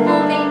seems.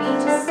 Well, maybe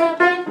just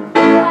second.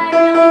 I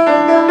really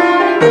think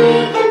about it. We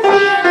can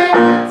feel it,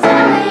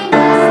 telling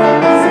us that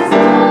this is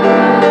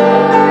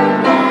more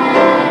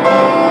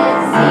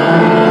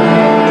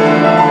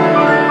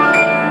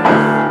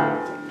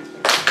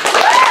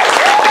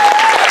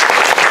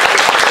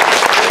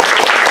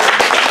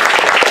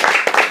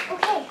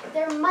Okay,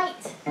 there might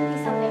be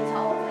something to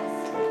all of this.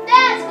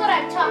 That's what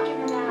I'm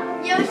talking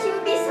about. Yoshi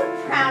would be so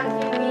proud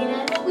of you,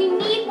 Venus. But we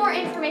need more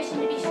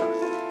information to be sure.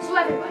 So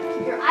everyone,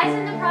 keep your eyes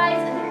on the prize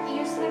and your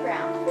ears to the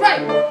ground.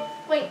 Right.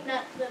 Wait,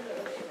 not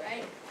literally,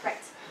 right? Right.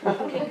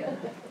 Okay, good.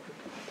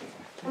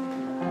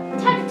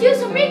 Time to do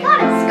some recon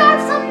and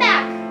scarf some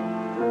map.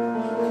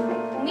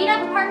 We'll meet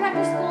at the park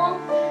after school.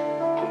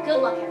 And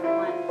good luck,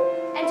 everyone.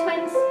 And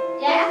twins,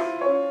 Yeah?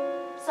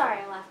 sorry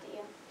I laughed at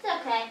you. It's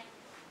okay.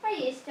 We're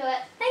used to it.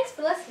 Thanks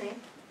for listening.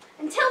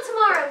 Until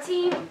tomorrow,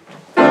 team.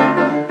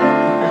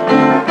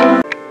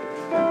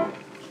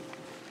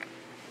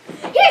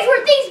 Here's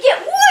where things get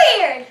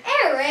weird.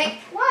 Eric,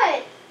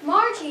 What?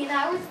 Margie and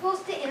I were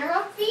supposed to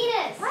interrupt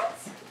Venus. What?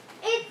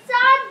 It's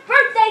our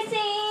birthday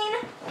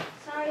scene.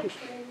 Sorry,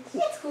 twins.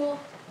 It's cool.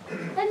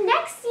 The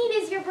next scene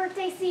is your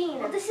birthday scene.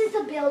 Well, this is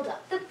the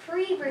build-up. The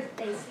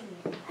pre-birthday scene.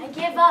 I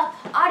give up.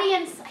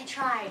 Audience, I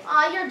tried.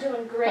 Aw, you're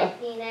doing great,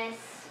 Venus.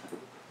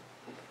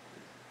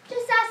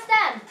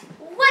 McNabb.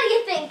 What do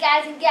you think,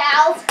 guys and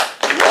gals?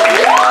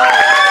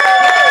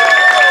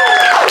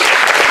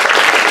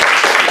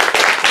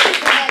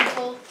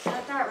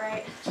 Got that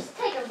right. Just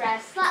take a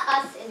rest. Let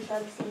us intro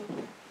the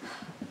scene.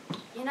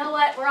 You know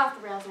what? We're off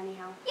the rails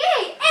anyhow.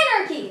 Yay!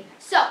 Anarchy!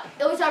 So,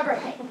 it was our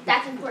birthday.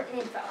 That's important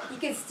info. You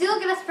can still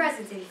get us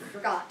presents if you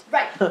forgot.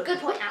 Right. Good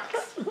point,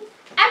 Alex.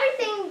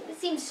 Everything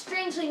seems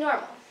strangely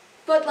normal.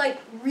 But like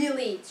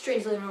really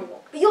strangely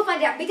normal. But you'll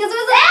find out because it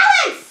was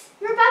Alex!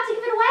 You're about to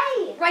give it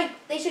away. right.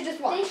 They should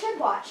just watch. They should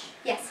watch.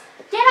 Yes.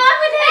 Get on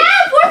with it!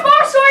 Ah, fourth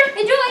bar sword!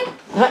 Enjoy!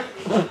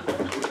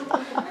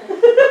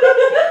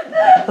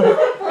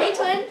 Hey,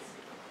 twins.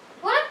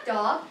 What up,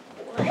 dog?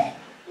 What?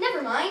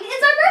 Never mind.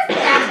 It's our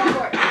birthday. That's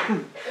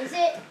important. Is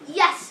it?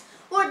 Yes.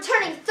 We're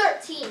turning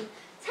 13.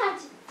 Time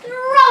to throw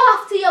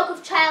off the yoke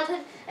of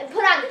childhood and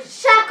put on the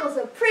shackles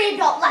of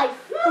pre-adult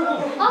life.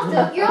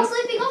 Also, you're all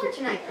sleeping over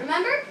tonight.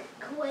 Remember?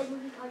 Co-ed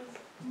movie parties.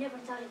 Never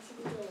thought I'd see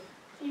the day.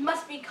 You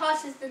must be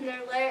cautious in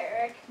their lair,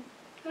 Eric.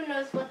 Who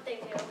knows what they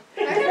do?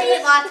 We're gonna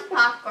eat lots of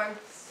popcorn.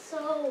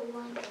 So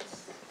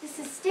wondrous. This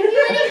is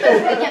stimulating, but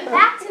should we get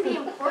back to the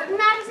important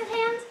matters at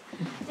hand?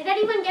 Did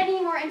anyone get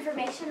any more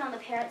information on the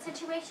parent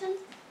situation?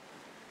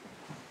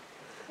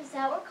 Is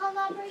that what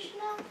collaboration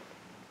now?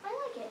 I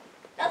like it.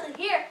 Nothing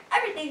here.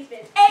 Everything's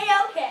been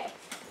A-okay.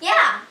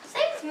 Yeah,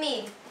 same as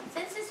me.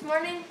 Since this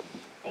morning,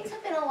 things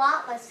have been a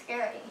lot less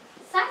scary.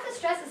 Besides the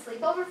stress of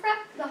sleepover prep,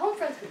 the home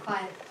front's been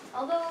quiet.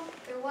 Although,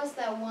 there was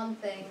that one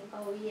thing.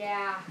 Oh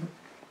yeah.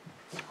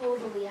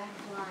 Totally out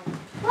of line.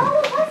 Well,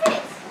 what was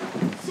it?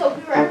 So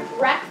we were at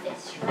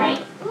breakfast,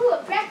 right? Ooh,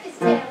 a breakfast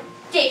dinner.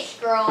 Dish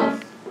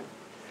girls.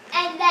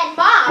 And then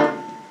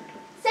Mom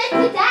said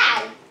to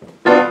Dad,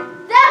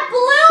 that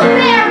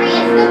blueberry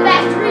is the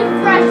best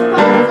refresh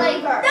bar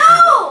flavor.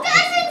 No!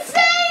 That's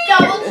insane!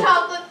 Double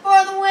chocolate for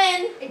the win!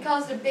 It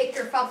caused a big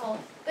kerfuffle,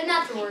 but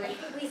not to worry.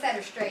 We set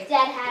her straight.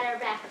 Dad had our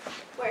back.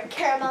 We're a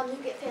caramel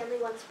nougat family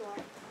once more.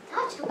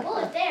 Dodged a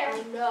bullet there.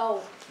 I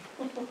know.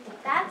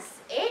 That's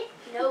it?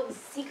 No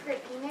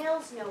secret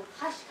emails, no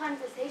hushed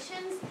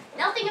conversations,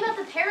 nothing about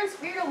the parents'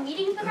 weirdo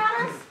meetings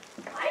about us?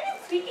 Why are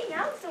you freaking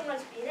out so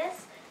much,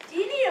 Venus? Do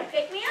you need a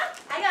pick-me-up?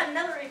 I got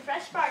another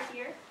refresh bar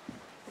here.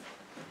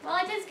 Well,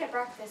 I did skip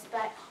breakfast,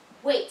 but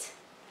wait.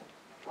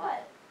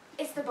 What?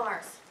 It's the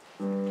bars.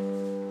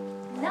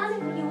 None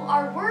of you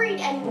are worried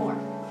anymore.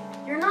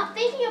 You're not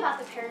thinking about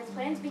the parents'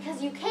 plans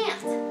because you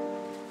can't.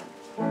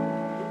 What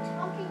are you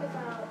talking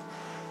about?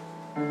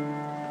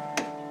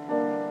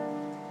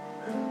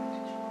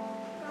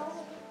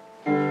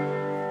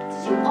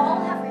 Did you all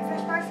have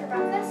refresh bars for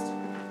breakfast?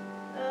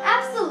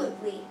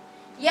 Absolutely.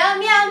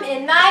 Yum yum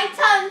in my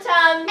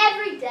tum-tum.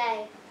 Every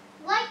day.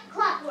 Like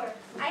clockwork.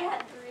 I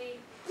had 3.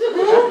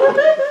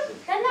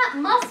 Then that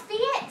must be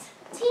it.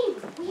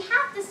 Team, we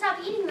have to stop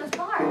eating those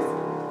bars.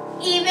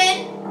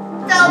 Even,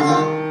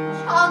 double,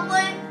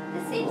 chocolate.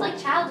 This seems like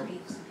child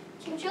abuse.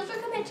 Can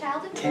children commit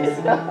child abuse?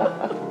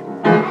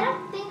 I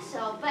don't think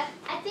so, but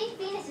I think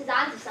Venus is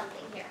onto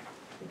something here.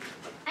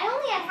 I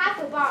only had half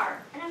a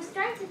bar, and I'm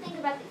starting to think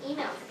about the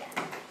emails again.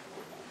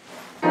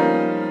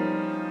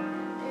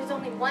 There's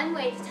only one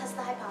way to test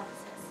the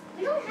hypothesis.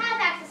 We don't have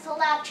access to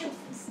lab troops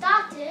from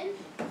Stockton.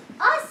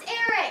 Us,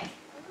 Eric!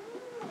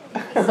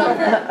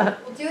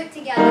 We'll do it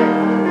together.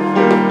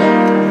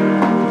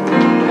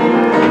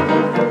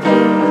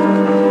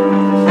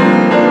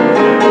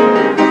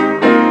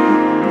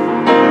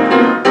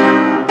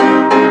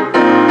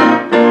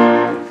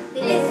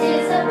 This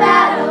is a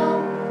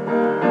battle.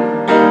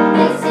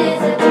 This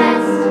is a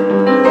test.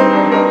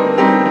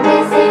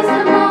 This is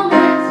the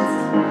moment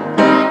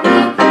when we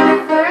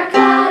prefer a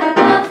cloud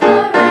above the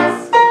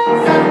rest.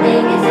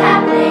 Something is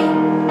happening.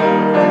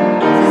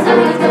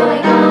 Something's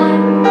going on.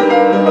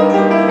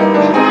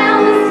 And now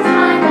is the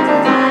time to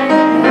defy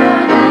the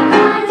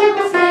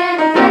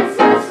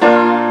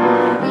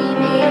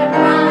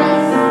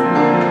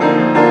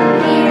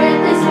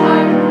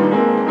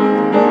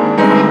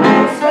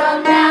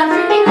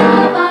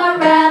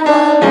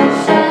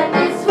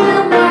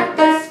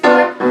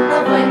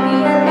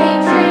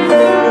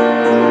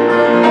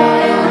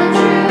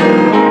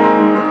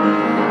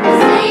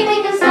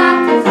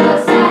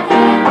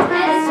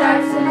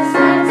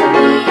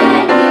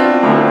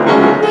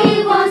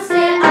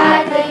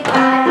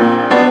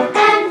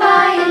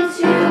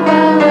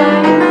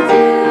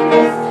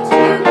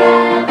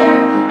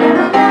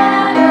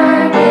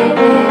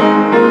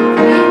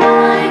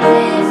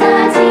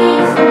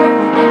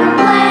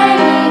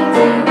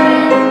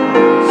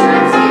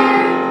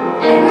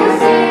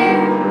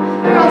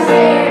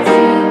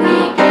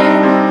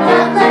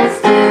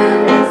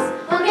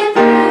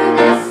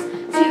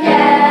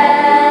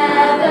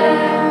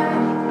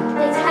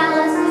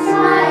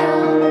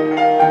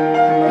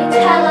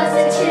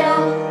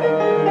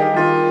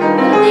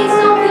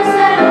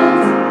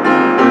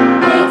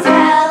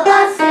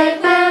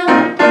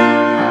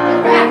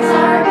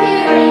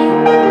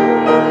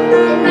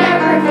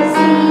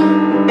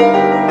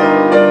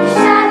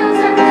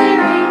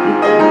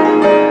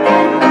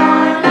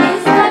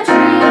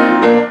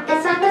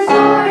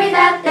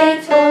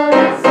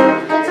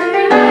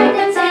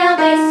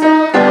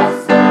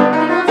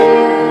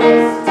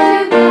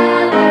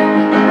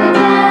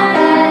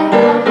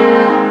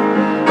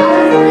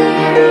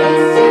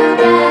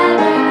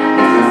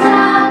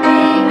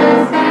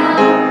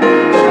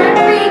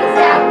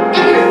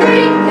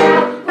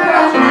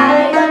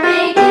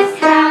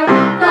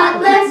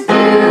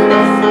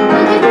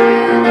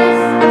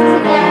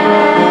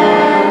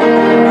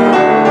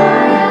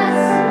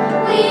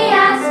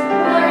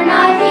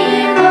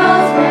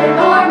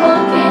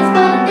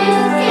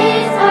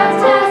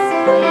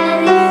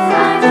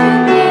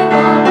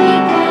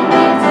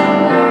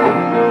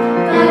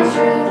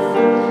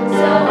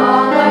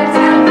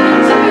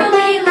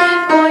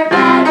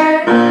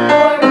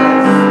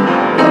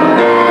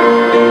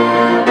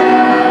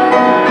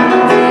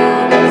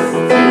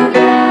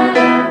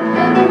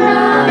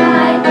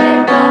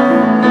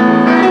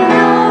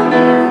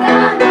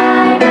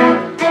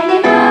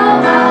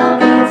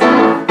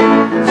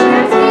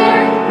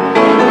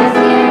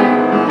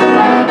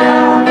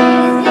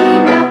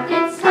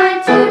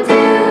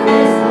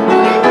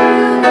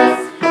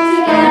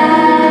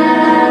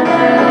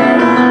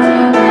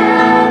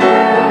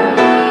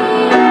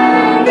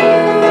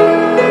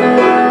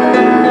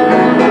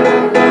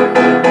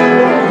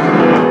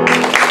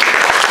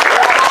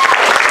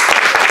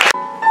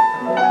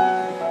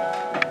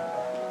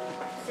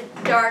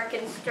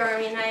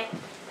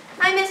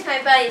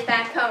buddies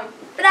back home,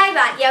 but I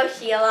brought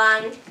Yoshi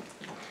along.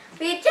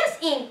 We had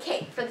just eaten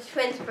cake for the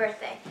twins'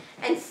 birthday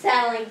and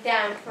settling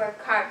down for a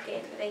card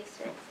game in the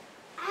basement.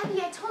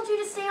 Abby, I told you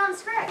to stay on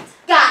script.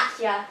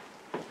 Gotcha!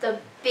 The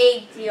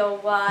big deal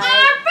was...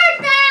 Our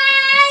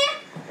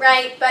birthday!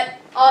 Right, but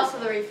also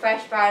the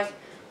refresh bars.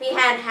 We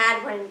hadn't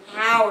had one in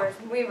hours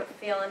and we were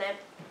feeling it.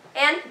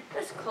 And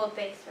this cold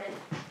basement.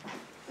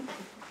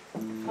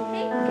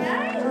 Hey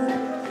guys,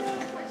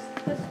 we're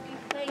supposed to be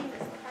playing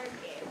this card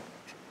game.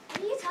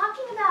 What are you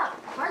talking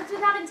about? Cards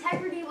Without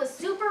Integrity was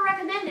super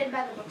recommended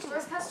by the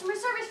bookstore's customer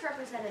service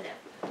representative.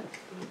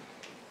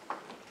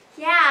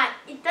 Yeah,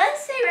 it does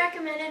say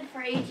recommended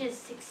for ages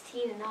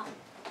 16 and up.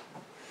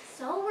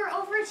 So we're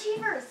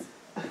overachievers.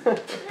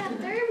 Yeah,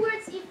 there are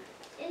words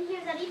in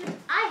here that even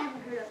I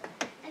haven't heard of.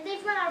 And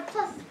they've run out of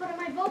pluses to put on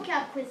my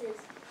vocab quizzes.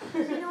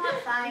 You know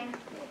what, fine.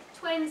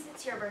 Twins,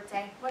 it's your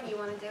birthday. What do you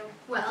want to do?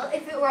 Well,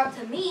 if it were up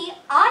to me,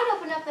 I'd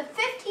open up the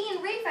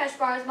 15 refresh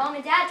bars Mom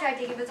and Dad tried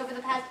to give us over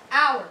the past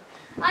hour.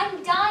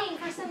 I'm dying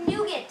for some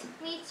nougat.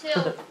 Me too.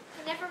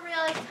 I never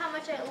realized how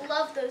much I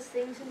love those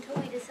things until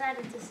we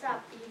decided to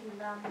stop eating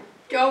them.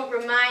 Don't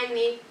remind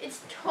me.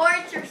 It's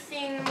torture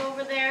seeing them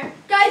over there.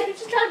 Guys, we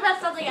should talk about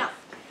something else.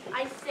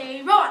 I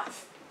say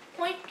robots.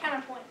 Point,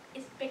 counterpoint.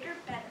 Is bigger,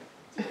 better.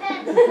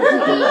 Depends.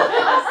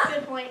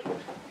 Good point.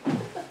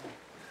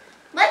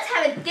 Let's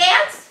have a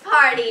dance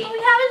party.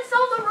 We haven't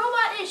solved the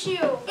robot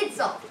issue. It's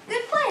solved.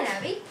 Good plan,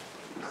 Abby.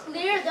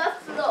 Clear the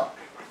floor.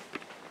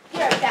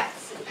 You're about to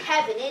see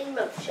heaven in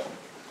motion.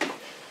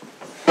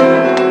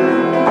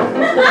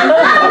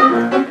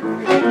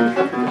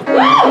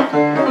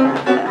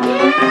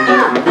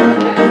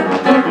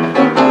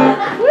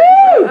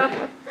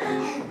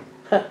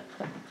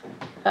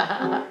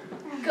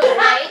 Good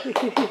night.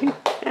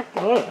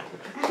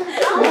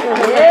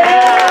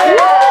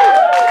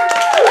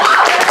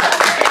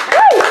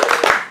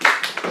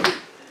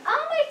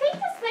 I think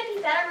this might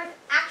be better with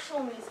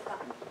actual music on.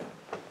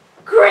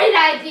 Great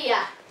idea.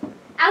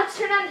 I'll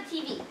turn on the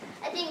TV.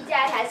 I think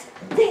Dad has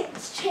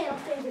dance channel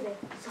favorite.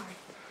 Sorry.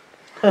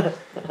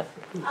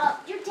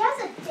 Your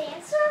dad's a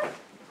dancer?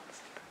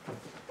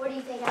 What do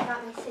you think? I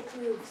got my 6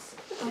 moves.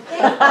 Okay,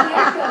 here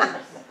it goes.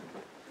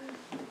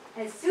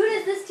 As soon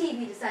as this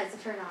TV decides to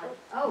turn on.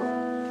 Oh,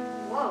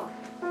 whoa.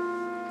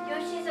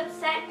 Yoshi's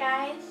upset,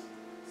 guys.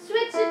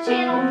 Switch the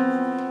channel.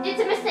 It's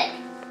a mistake.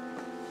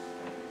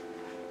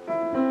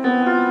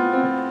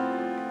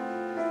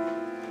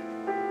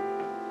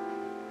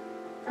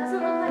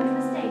 Doesn't look like a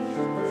mistake.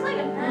 Looks like a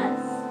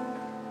mess.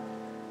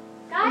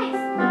 Guys,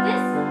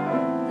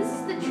 this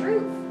is the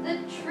truth. The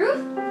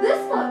truth? This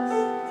looks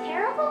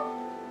Terrible?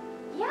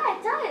 Yeah,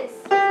 it does.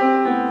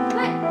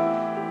 But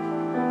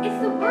it's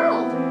the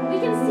world. We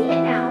can see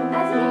it now,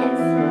 as it is.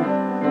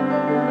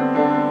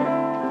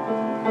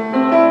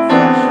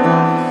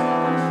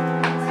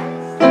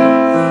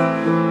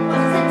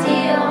 What's the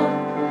deal?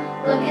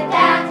 Look at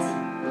that.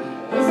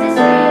 Is this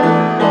real?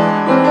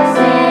 What they're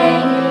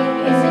saying,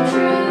 is it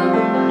true?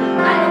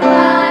 I don't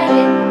buy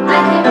it, I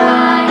can't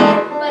buy it.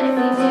 But if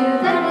we do,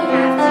 then we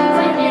have to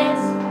admit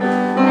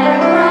that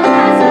our world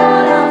has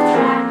gone off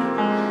track.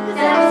 'Cause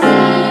I've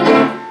seen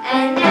it,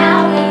 and now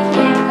we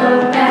can't go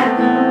back.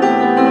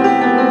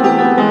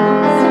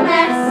 It's a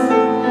mess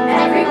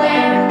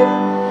everywhere.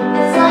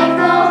 It's like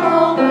the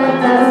whole world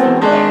doesn't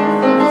care.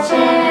 For the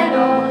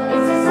channel,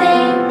 it's the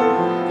same.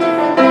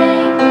 Different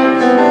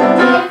language,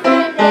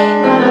 different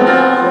name, but the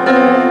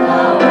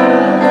world.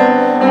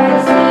 Every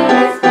screen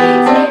is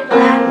painted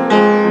black.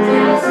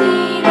 Now I've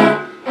seen it,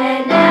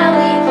 and now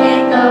we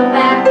can't go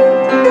back.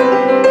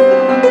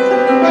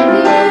 And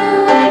we knew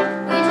it,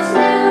 we just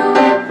knew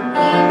it.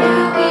 We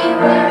knew we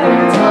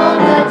weren't told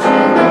the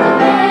truth, but the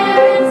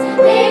parents,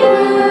 they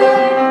blew it.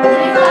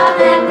 They thought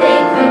that they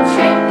could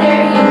trick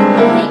their youth.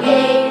 They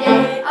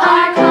gated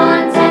our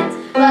content,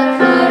 but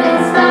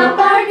couldn't stop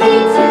our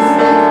need to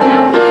snoop.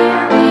 Now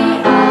here we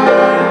are,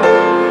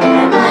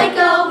 and like a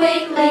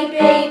wiggly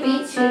baby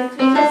tooth, we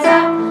can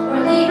stop or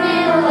leave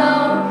it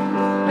alone.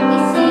 When we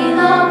see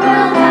the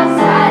world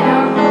outside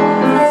our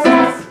homes, it's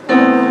stressful,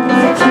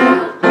 is it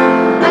true?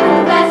 I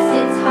confess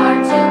it's hard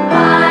to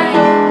buy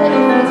it, but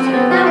if we do,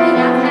 then we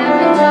don't have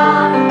a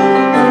job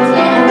to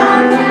get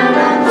our town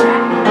on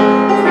track.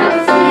 'Cause now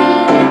we've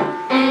seen it,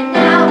 and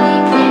now we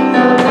can't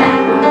go back.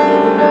 We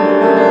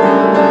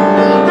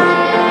can't go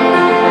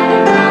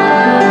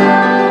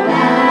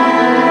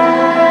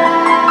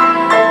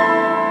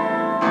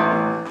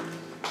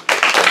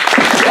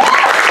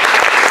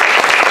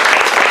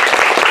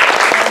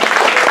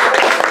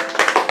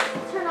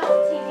Turn off the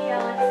TV,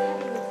 Alex.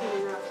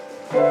 Heaven's enough.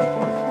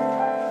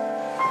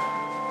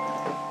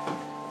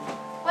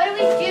 What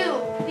do?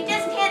 We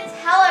just can't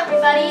tell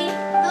everybody.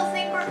 They'll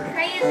think we're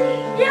crazy.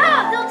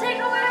 Yeah, they'll take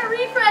away our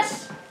refresh.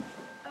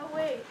 Oh,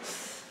 wait.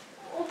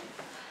 Oh,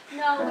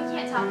 no, we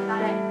can't talk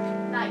about it.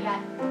 Not yet.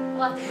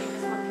 We'll have to think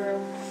this one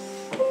through.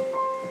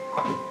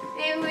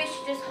 Maybe we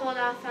should just hold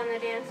off on the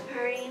dance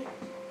party.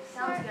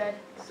 Sounds good.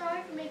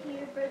 Sorry for making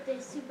your birthday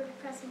super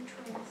depressing,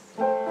 twins. It's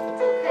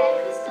okay.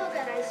 We still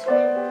got ice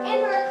cream.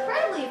 and her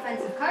incredibly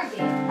offensive card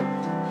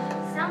game.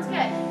 Sounds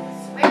good.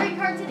 Swearing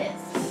cards it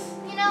is.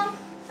 You know,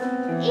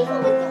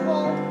 even with the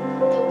whole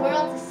 "the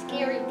world's a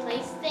scary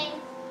place" thing,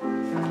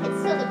 it's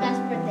still the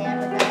best birthday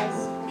ever,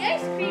 guys. The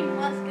ice cream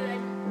was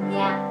good.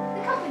 Yeah,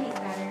 the company's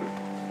better.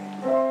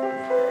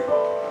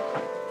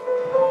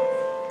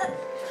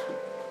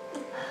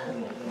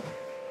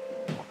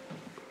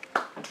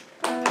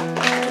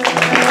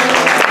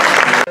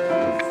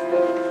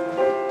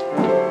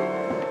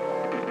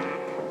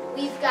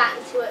 We've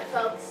gotten to it,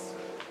 folks.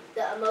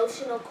 The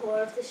emotional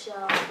core of the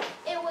show.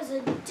 It was a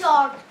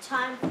dark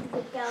time for the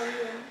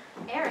rebellion.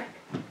 Eric.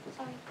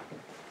 Sorry.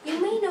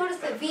 You may notice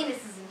that Venus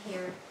isn't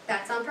here.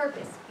 That's on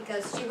purpose,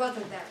 because she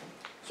wasn't there.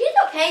 She's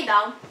okay,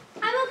 though.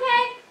 I'm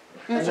okay.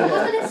 But she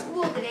wasn't at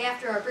school the day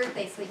after our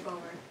birthday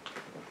sleepover.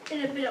 It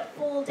had been a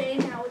full day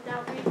now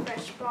without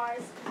refresh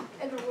bars,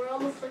 and the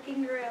world was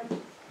looking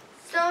grim.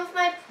 Some of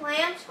my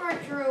plants were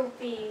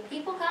droopy.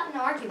 People got in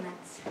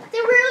arguments.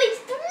 There were at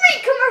least 3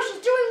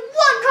 commercials during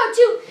one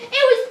cartoon.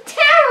 It was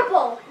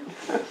terrible.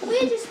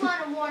 We just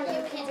want to warn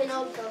you kids and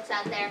old folks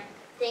out there.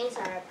 Things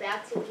are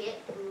about to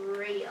get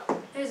real.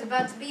 There's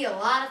about to be a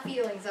lot of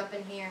feelings up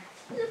in here.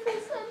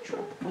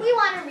 We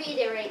want to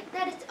reiterate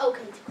that it's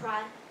okay to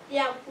cry.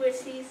 Yeah,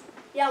 wussies.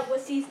 Yeah,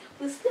 wussies.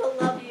 We still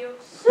love you.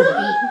 Sweet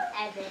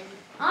Evan.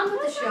 On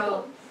with the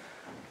show.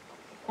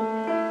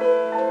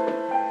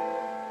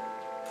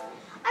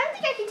 I don't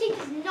think I can take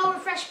this no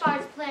refresh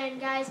bars plan,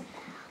 guys.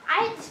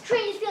 I had this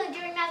strangest feeling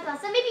during math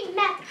class that maybe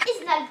math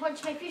isn't that important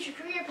to my future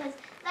career plans,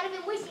 that I've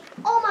been wasting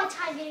all my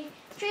time getting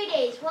straight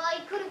A's while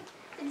I could have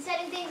been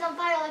setting things on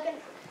fire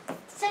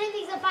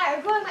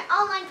or growing my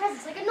online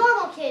presence like a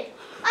normal kid.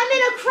 I'm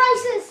in a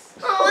crisis.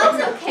 Oh,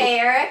 that's okay,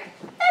 Eric.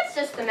 That's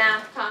just the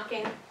math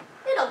talking.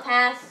 It'll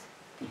pass.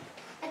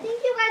 I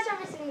think you guys are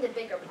missing the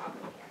bigger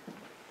problem here.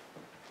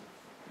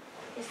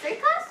 History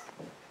class?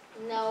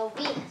 No,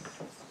 Venus.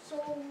 So,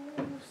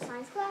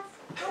 science class?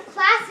 No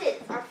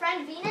classes. Our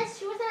friend Venus,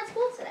 she wasn't at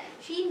school today.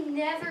 She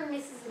never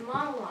misses a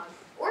monologue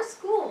or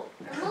school.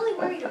 I'm really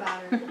worried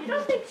about her. You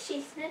don't think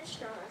she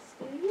snitched on us,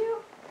 do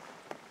you?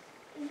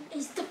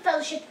 Is the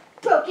fellowship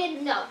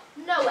broken? No,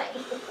 no way.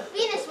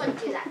 Venus wouldn't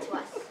do that to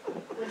us.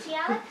 Would she,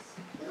 Alex?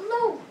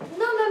 No,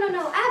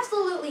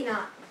 absolutely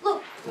not.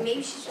 Look,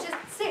 maybe she's just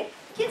sick.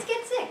 Kids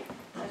get sick.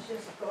 Let's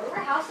just go to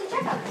her house and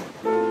check on her.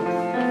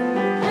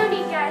 No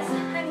need, guys.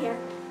 I'm here.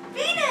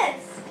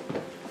 Venus!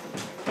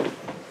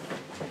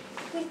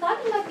 We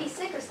thought you might be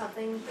sick or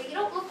something, but you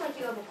don't look like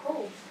you have a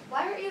cold.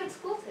 Why aren't you at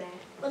school today?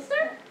 Was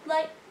there,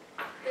 like,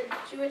 the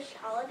Jewish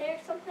holiday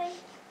or something?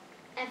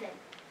 Evan,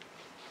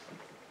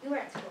 you were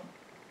at school.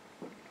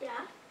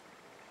 Yeah.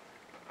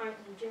 Aren't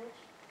you Jewish?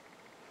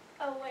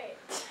 Oh, wait.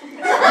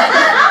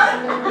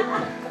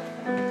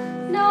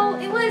 No,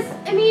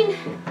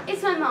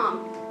 it's my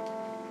mom.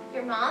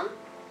 Your mom?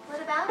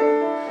 What about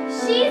her?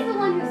 She's the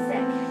one who's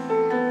sick.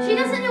 She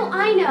doesn't know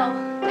I know.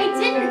 I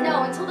didn't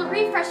know until the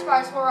refresh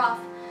bars were off.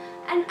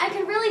 And I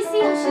could really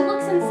see how she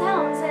looks and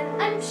sounds,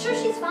 and I'm sure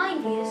she's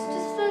fine, Venus.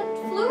 Just a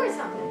flu or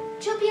something.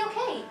 She'll be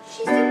okay.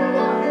 She's super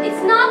young.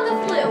 It's not the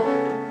flu.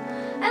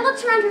 I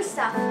looked around her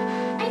stuff.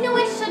 I know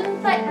I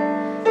shouldn't, but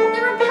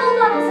there were pill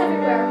bottles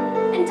everywhere,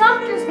 and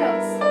doctor's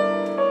notes.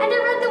 And I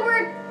read the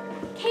word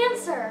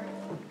cancer.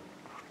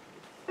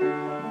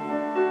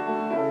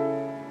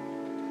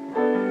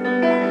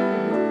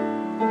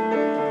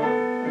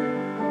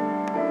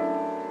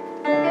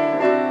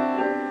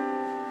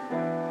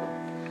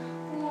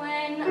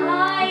 When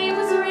I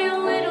was real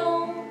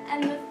little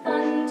and the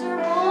thunder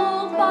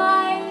rolled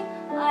by,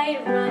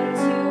 I'd run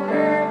to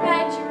her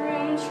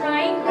bedroom,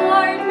 trying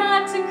hard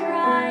not to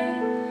cry.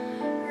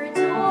 Her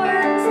door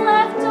was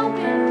left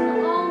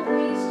open,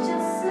 always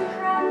just a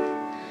crack.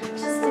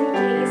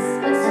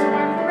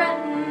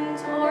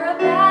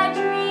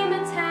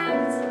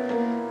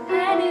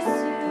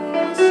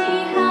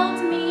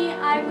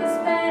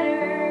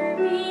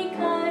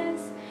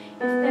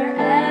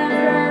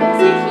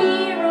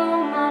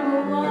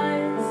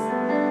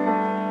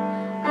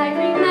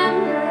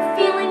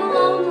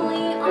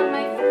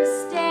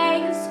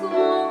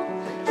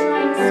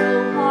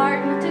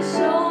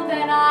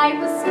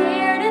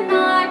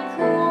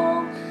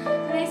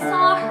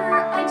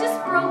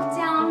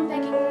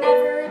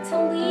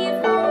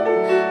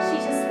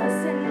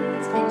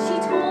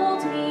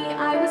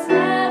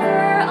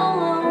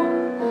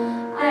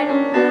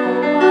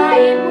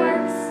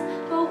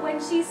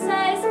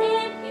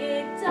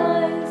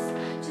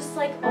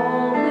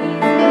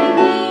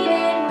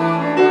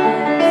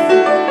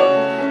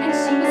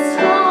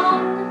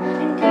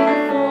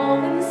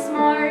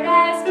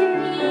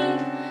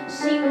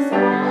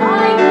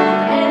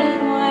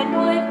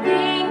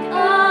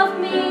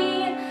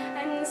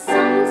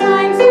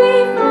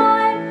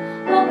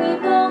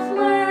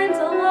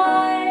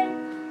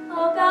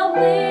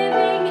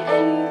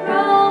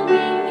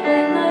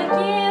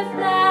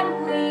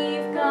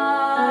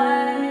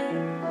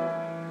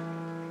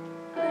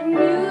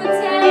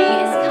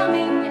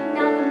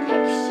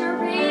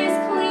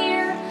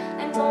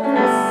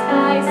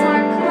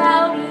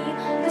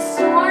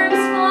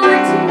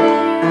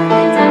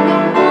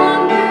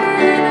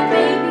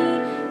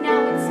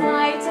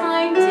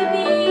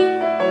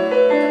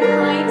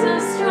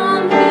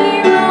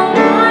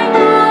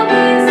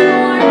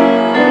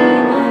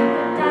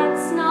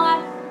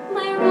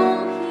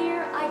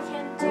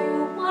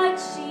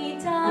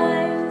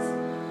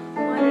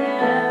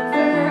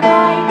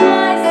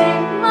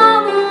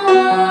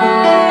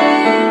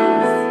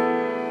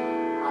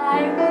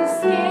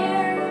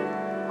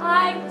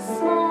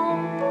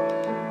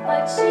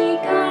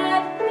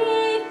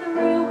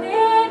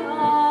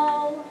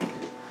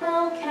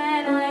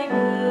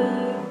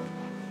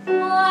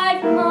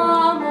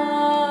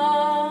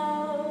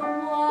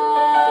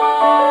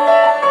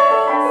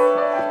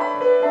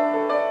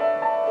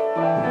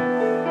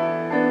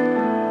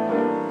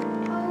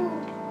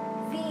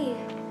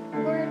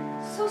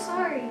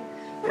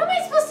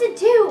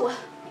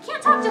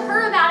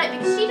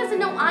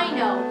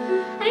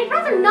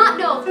 never not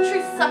know if the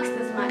truth sucks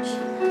this much.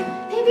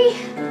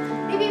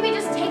 Maybe we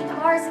just take the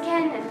bars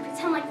again and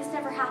pretend like this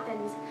never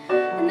happened.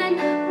 And then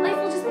life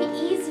will just be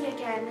easy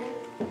again.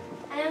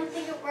 I don't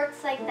think it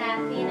works like that,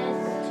 Venus.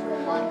 It's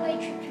a one-way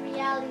trip to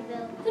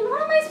Realityville. Then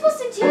what am I supposed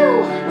to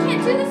do? I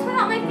can't do this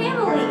without my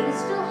family. You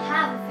still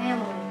have a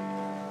family.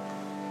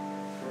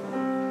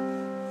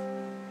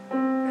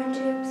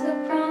 Friendship's a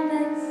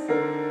promise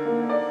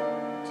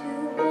to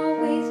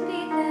always be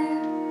there.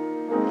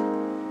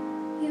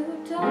 You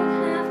don't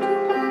have to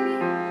worry.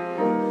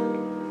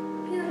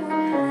 You don't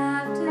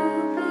have to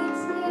be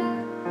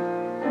scared.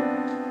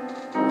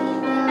 We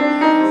will be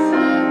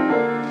listening.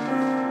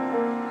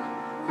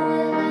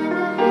 We'll lend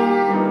a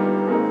hand.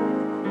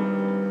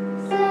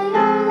 Say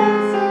or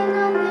say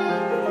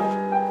nothing.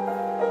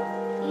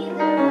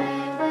 Either way,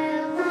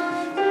 we'll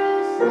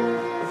understand.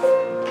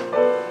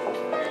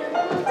 And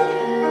we'll do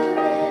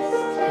this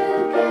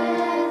together.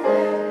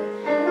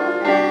 And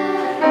we'll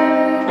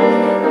never give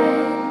in.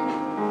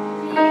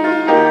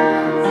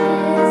 Beyond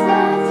is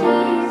a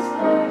team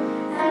sport,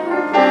 and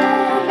we're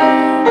playing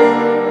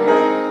to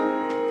win.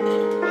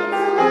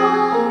 It's a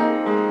long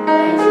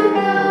way to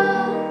go,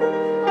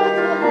 but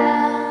we'll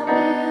help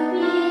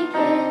you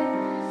begin.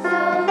 So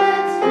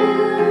let's do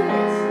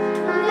this,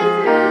 we'll get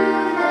through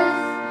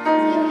this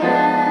together.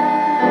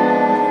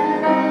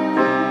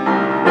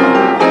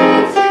 We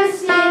need to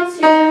stick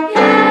together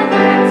to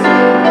continue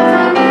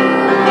it.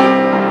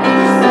 We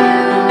just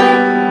knew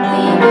it,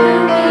 we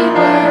knew we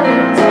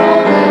were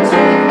told the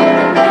truth, but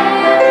the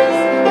parents,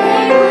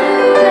 they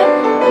blew it.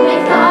 When they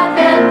thought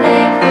that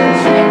they could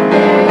trick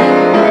their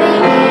youth, they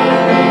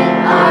hated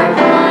our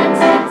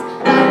content,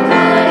 but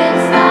couldn't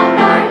stop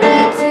our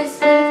need to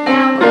speak.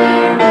 Now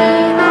here we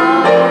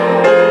are,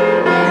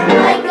 and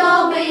like a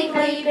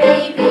wiggly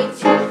baby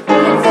tooth, we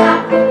can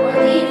stop or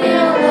leave it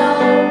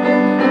alone.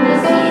 And we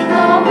see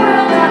the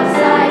world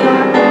outside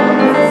our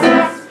homes. It's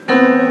us,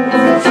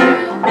 it's the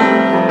truth.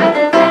 At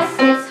the best,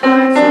 it's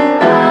hard to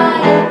buy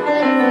it,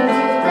 but if we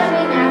do, then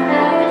we now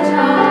have a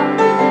job.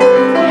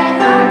 Get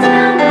our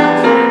town on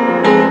track,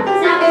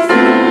 'cause now we've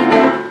seen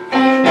it,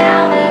 and now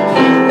we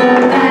can't go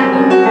back.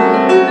 We can't run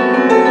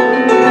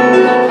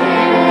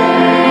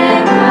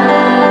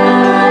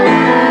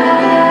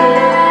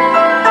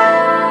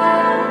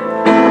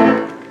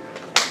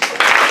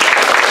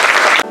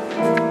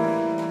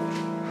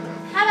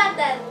How about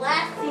that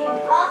last scene?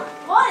 Huh?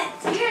 What a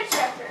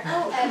tearjerker.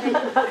 Oh, Evan,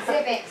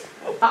 zip it.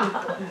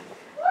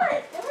 What?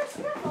 There were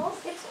sniffles.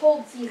 It's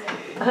cold season.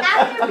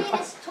 After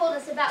Venus told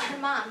us about her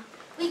mom,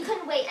 we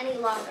couldn't wait any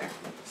longer.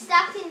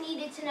 Stockton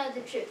needed to know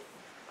the truth,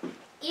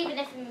 even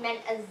if it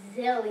meant a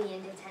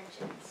zillion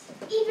detentions.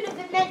 Even if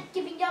it meant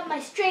giving up my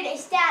straight-A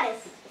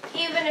status.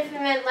 Even if it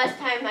meant less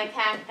time my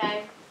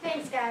cacti.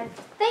 Thanks, guys.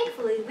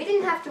 Thankfully, we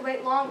didn't have to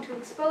wait long to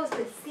expose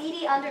the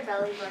seedy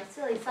underbelly of our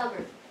silly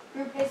suburb.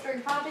 Group History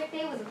Project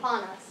Day was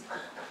upon us.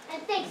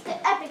 And thanks to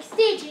epic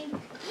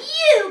staging,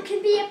 you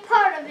can be a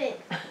part of it.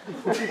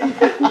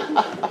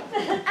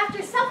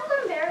 After several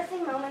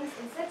embarrassing moments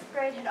in 6th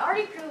grade had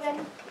already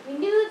proven, we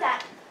knew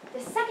that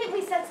the second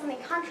we said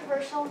something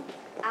controversial,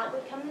 out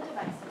would come the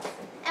devices.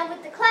 And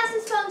with the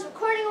class's phones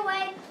recording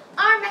away,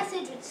 our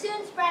message would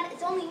soon spread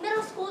as only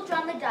middle school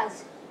drama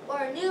does, or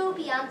a new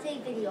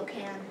Beyonce video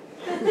cam.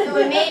 So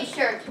we made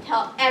sure to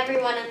tell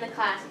everyone in the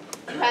class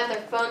to have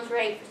their phones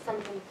ready for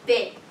something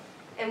big,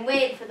 and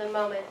waited for the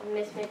moment when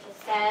Miss Mitchell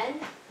said,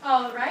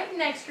 All right,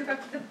 next group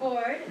up to the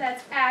board.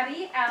 That's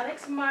Abby,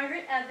 Alex,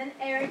 Margaret, Evan,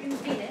 Eric, and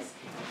Venus.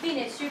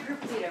 Venus, your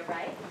group leader,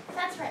 right?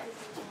 That's right,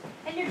 Mrs. Mitchell.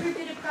 And your group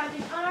did a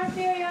project on our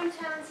very own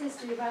town's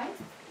history, right?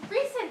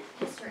 Recent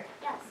history,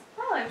 yes.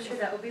 Oh, I'm sure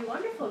that will be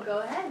wonderful. Go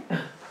ahead.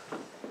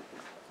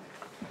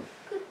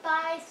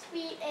 Goodbye,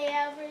 sweet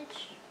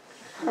average.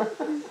 Here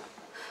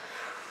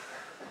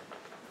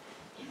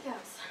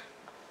goes.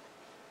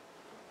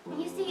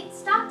 You see,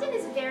 Stockton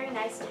is a very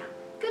nice town.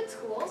 Good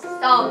schools.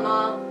 Stall,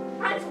 Mom.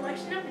 Prime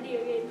selection of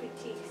video game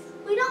boutiques.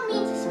 We don't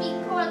mean to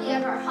speak poorly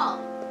of our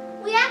home.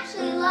 We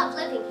actually love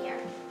living here.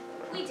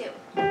 We do.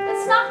 But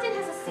Stockton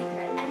has a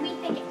secret, and we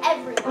think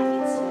everyone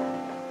needs to know.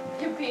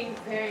 You're being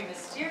very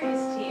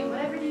mysterious, team.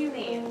 Whatever do you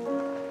mean?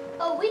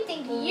 Oh, we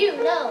think you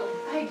know.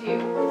 I do.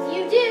 If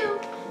you do,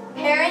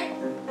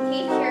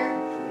 Parent-teacher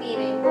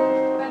meeting.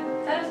 But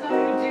that has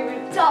nothing to do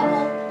with...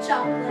 Double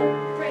chocolate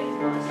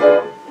brainwash.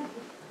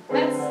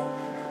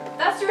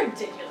 That's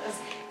ridiculous.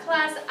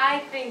 Class, I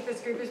think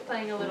this group is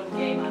playing a little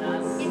game on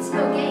us. It's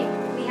no game.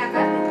 We have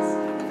evidence.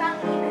 We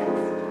found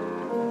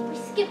emails. we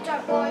skipped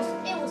our bars.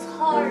 It was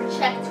hard.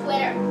 Check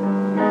Twitter.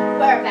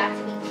 We're about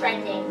to be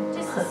trending.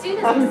 Just as soon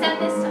as we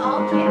send this to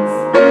all kids.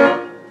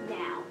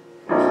 Now.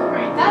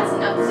 Alright, that's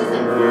enough. This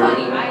isn't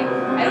funny.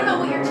 I don't know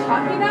what you're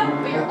talking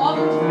about, but you're all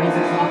going to the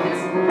principal's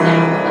office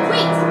now.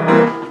 Wait!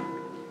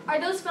 Are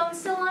those phones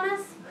still on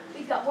us?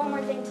 We've got one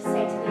more thing to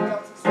say to the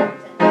adults of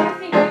Stockton. I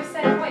think you've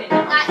said quite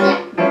enough. Not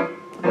yet.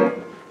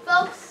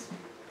 Folks,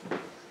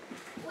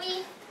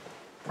 we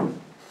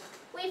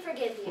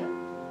forgive you.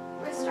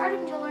 We're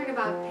starting to learn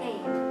about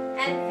pain.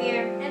 And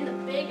fear. And the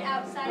big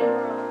outside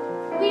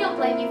world. We don't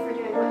blame you for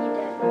doing what you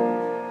did.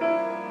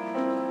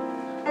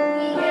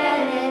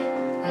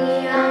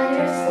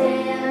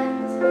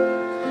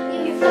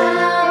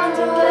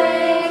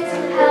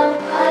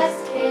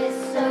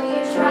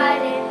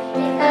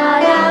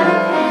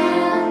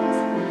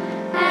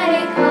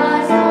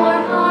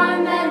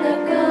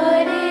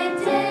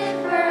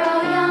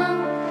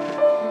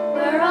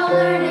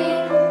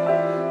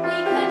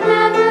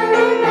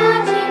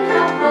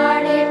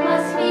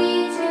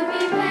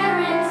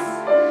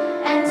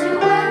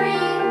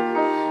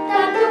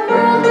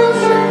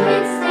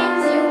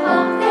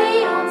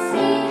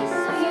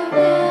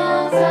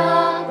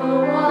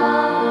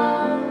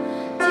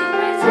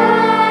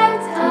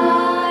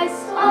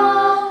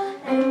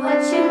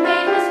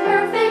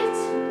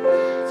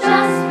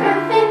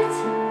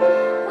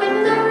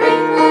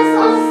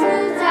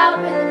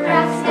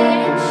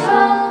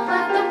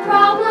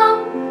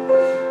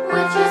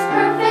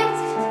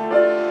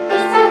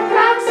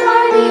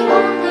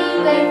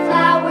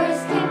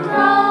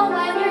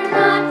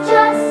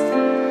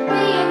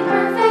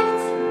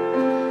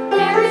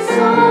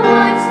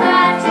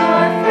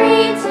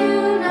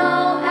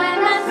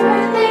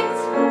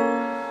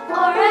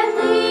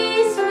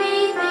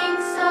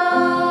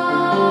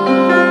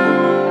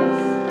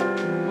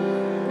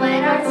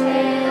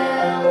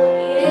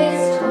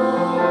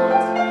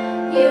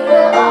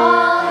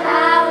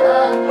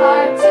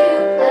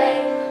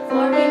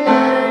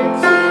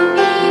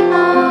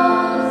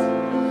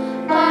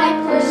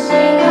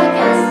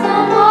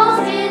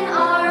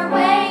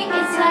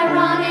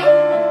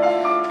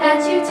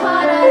 what you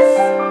taught us,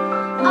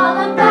 all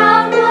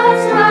about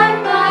what's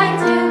right by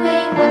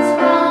doing what's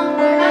wrong.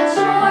 We're not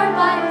sure,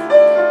 but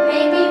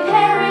maybe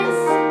parents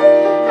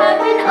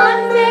have been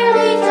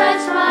unfairly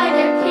judged by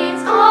their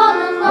kids all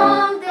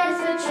along. There's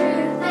a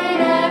truth in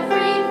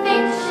every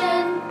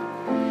fiction,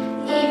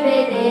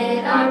 even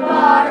in our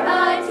bar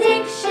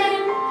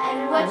addiction.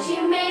 And what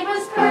you made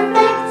was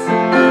perfect,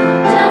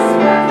 just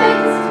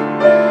perfect.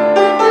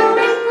 With the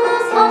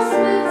wrinkles all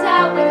smoothed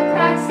out, with the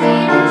cracks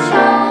didn't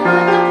show.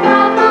 But the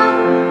problem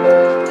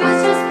was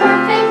just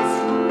perfect,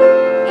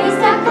 is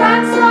that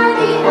cracks are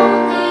the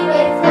only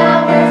way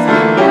flowers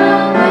can grow.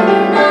 When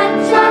you're not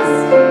just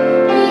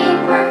being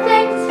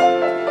perfect,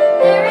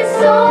 there is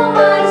so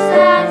much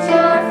that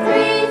you're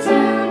free to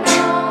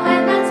know,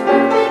 and that's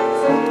perfect,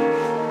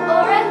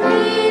 or at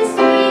least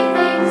we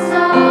think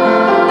so.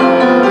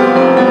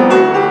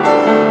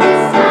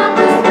 This town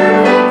was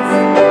perfect,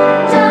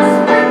 just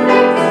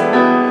perfect.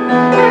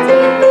 As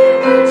if it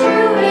were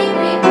truly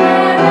big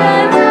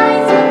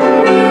paradise, but the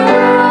real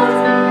world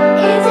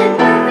isn't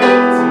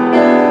perfect.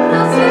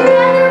 Though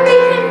together we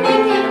can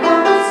make it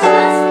almost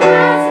just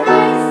as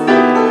nice.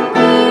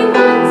 We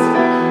won't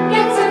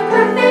get to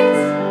perfect,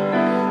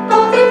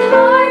 but with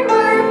hard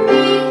work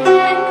we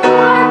can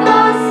carve a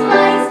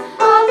slice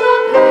of a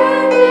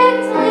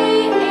perfectly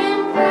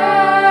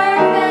imperfect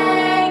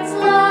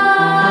life.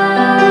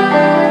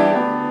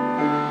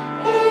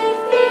 It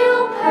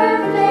feels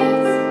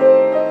perfect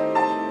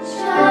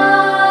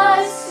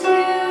just to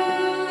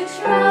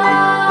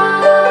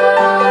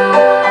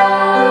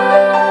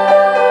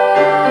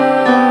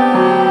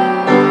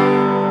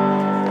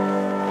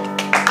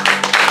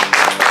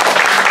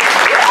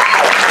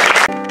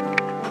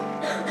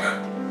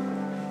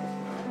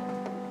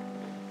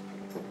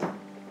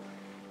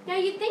Now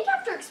you'd think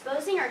after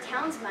exposing our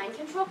town's mind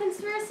control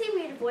conspiracy,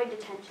 we'd avoid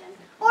detention.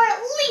 Or at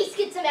least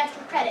get some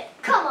extra credit.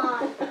 Come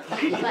on.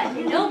 But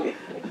nope.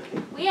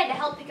 We had to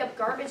help pick up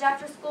garbage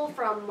after school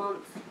for a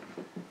month.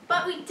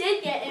 But we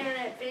did get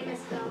internet famous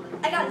though.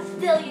 I got a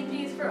zillion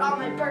views for all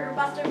my Burger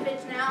Buster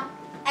vids now.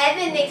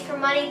 Evan makes more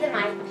money than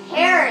my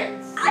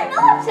parents. I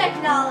know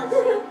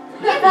technology.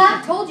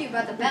 I told you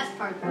about the best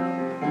part though.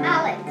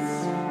 Alex,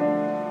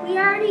 we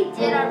already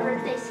did our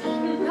birthday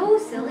scene. No,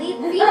 silly.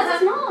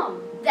 Venus'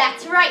 mom.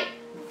 That's right.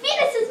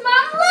 Venus's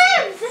mom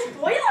lives!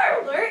 Spoiler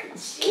alert!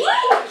 Gee!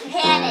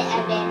 Can it,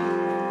 Evan?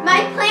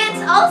 My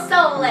plants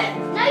also live.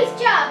 Nice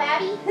job,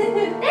 Abby.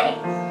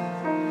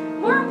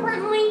 Thanks. More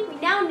importantly, we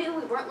now knew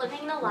we weren't living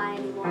in a lie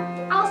anymore.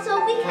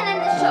 Also, we can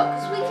end the show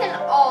because we can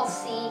all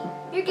see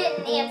you're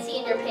getting antsy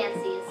in your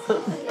pantsies.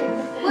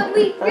 What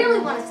we really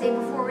want to say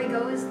before we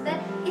go is that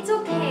it's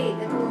okay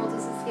that the world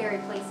is a scary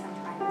place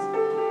sometimes,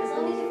 as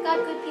long as you've got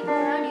good people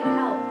around you to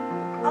help.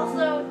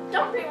 Also,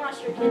 don't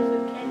brainwash your kids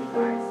with candy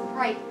bars.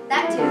 Right,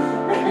 that too.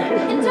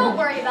 And don't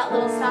worry about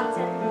little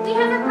Stockton. We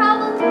have our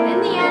problems, but in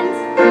the end,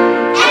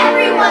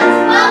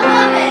 everyone's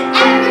welcome and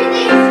everything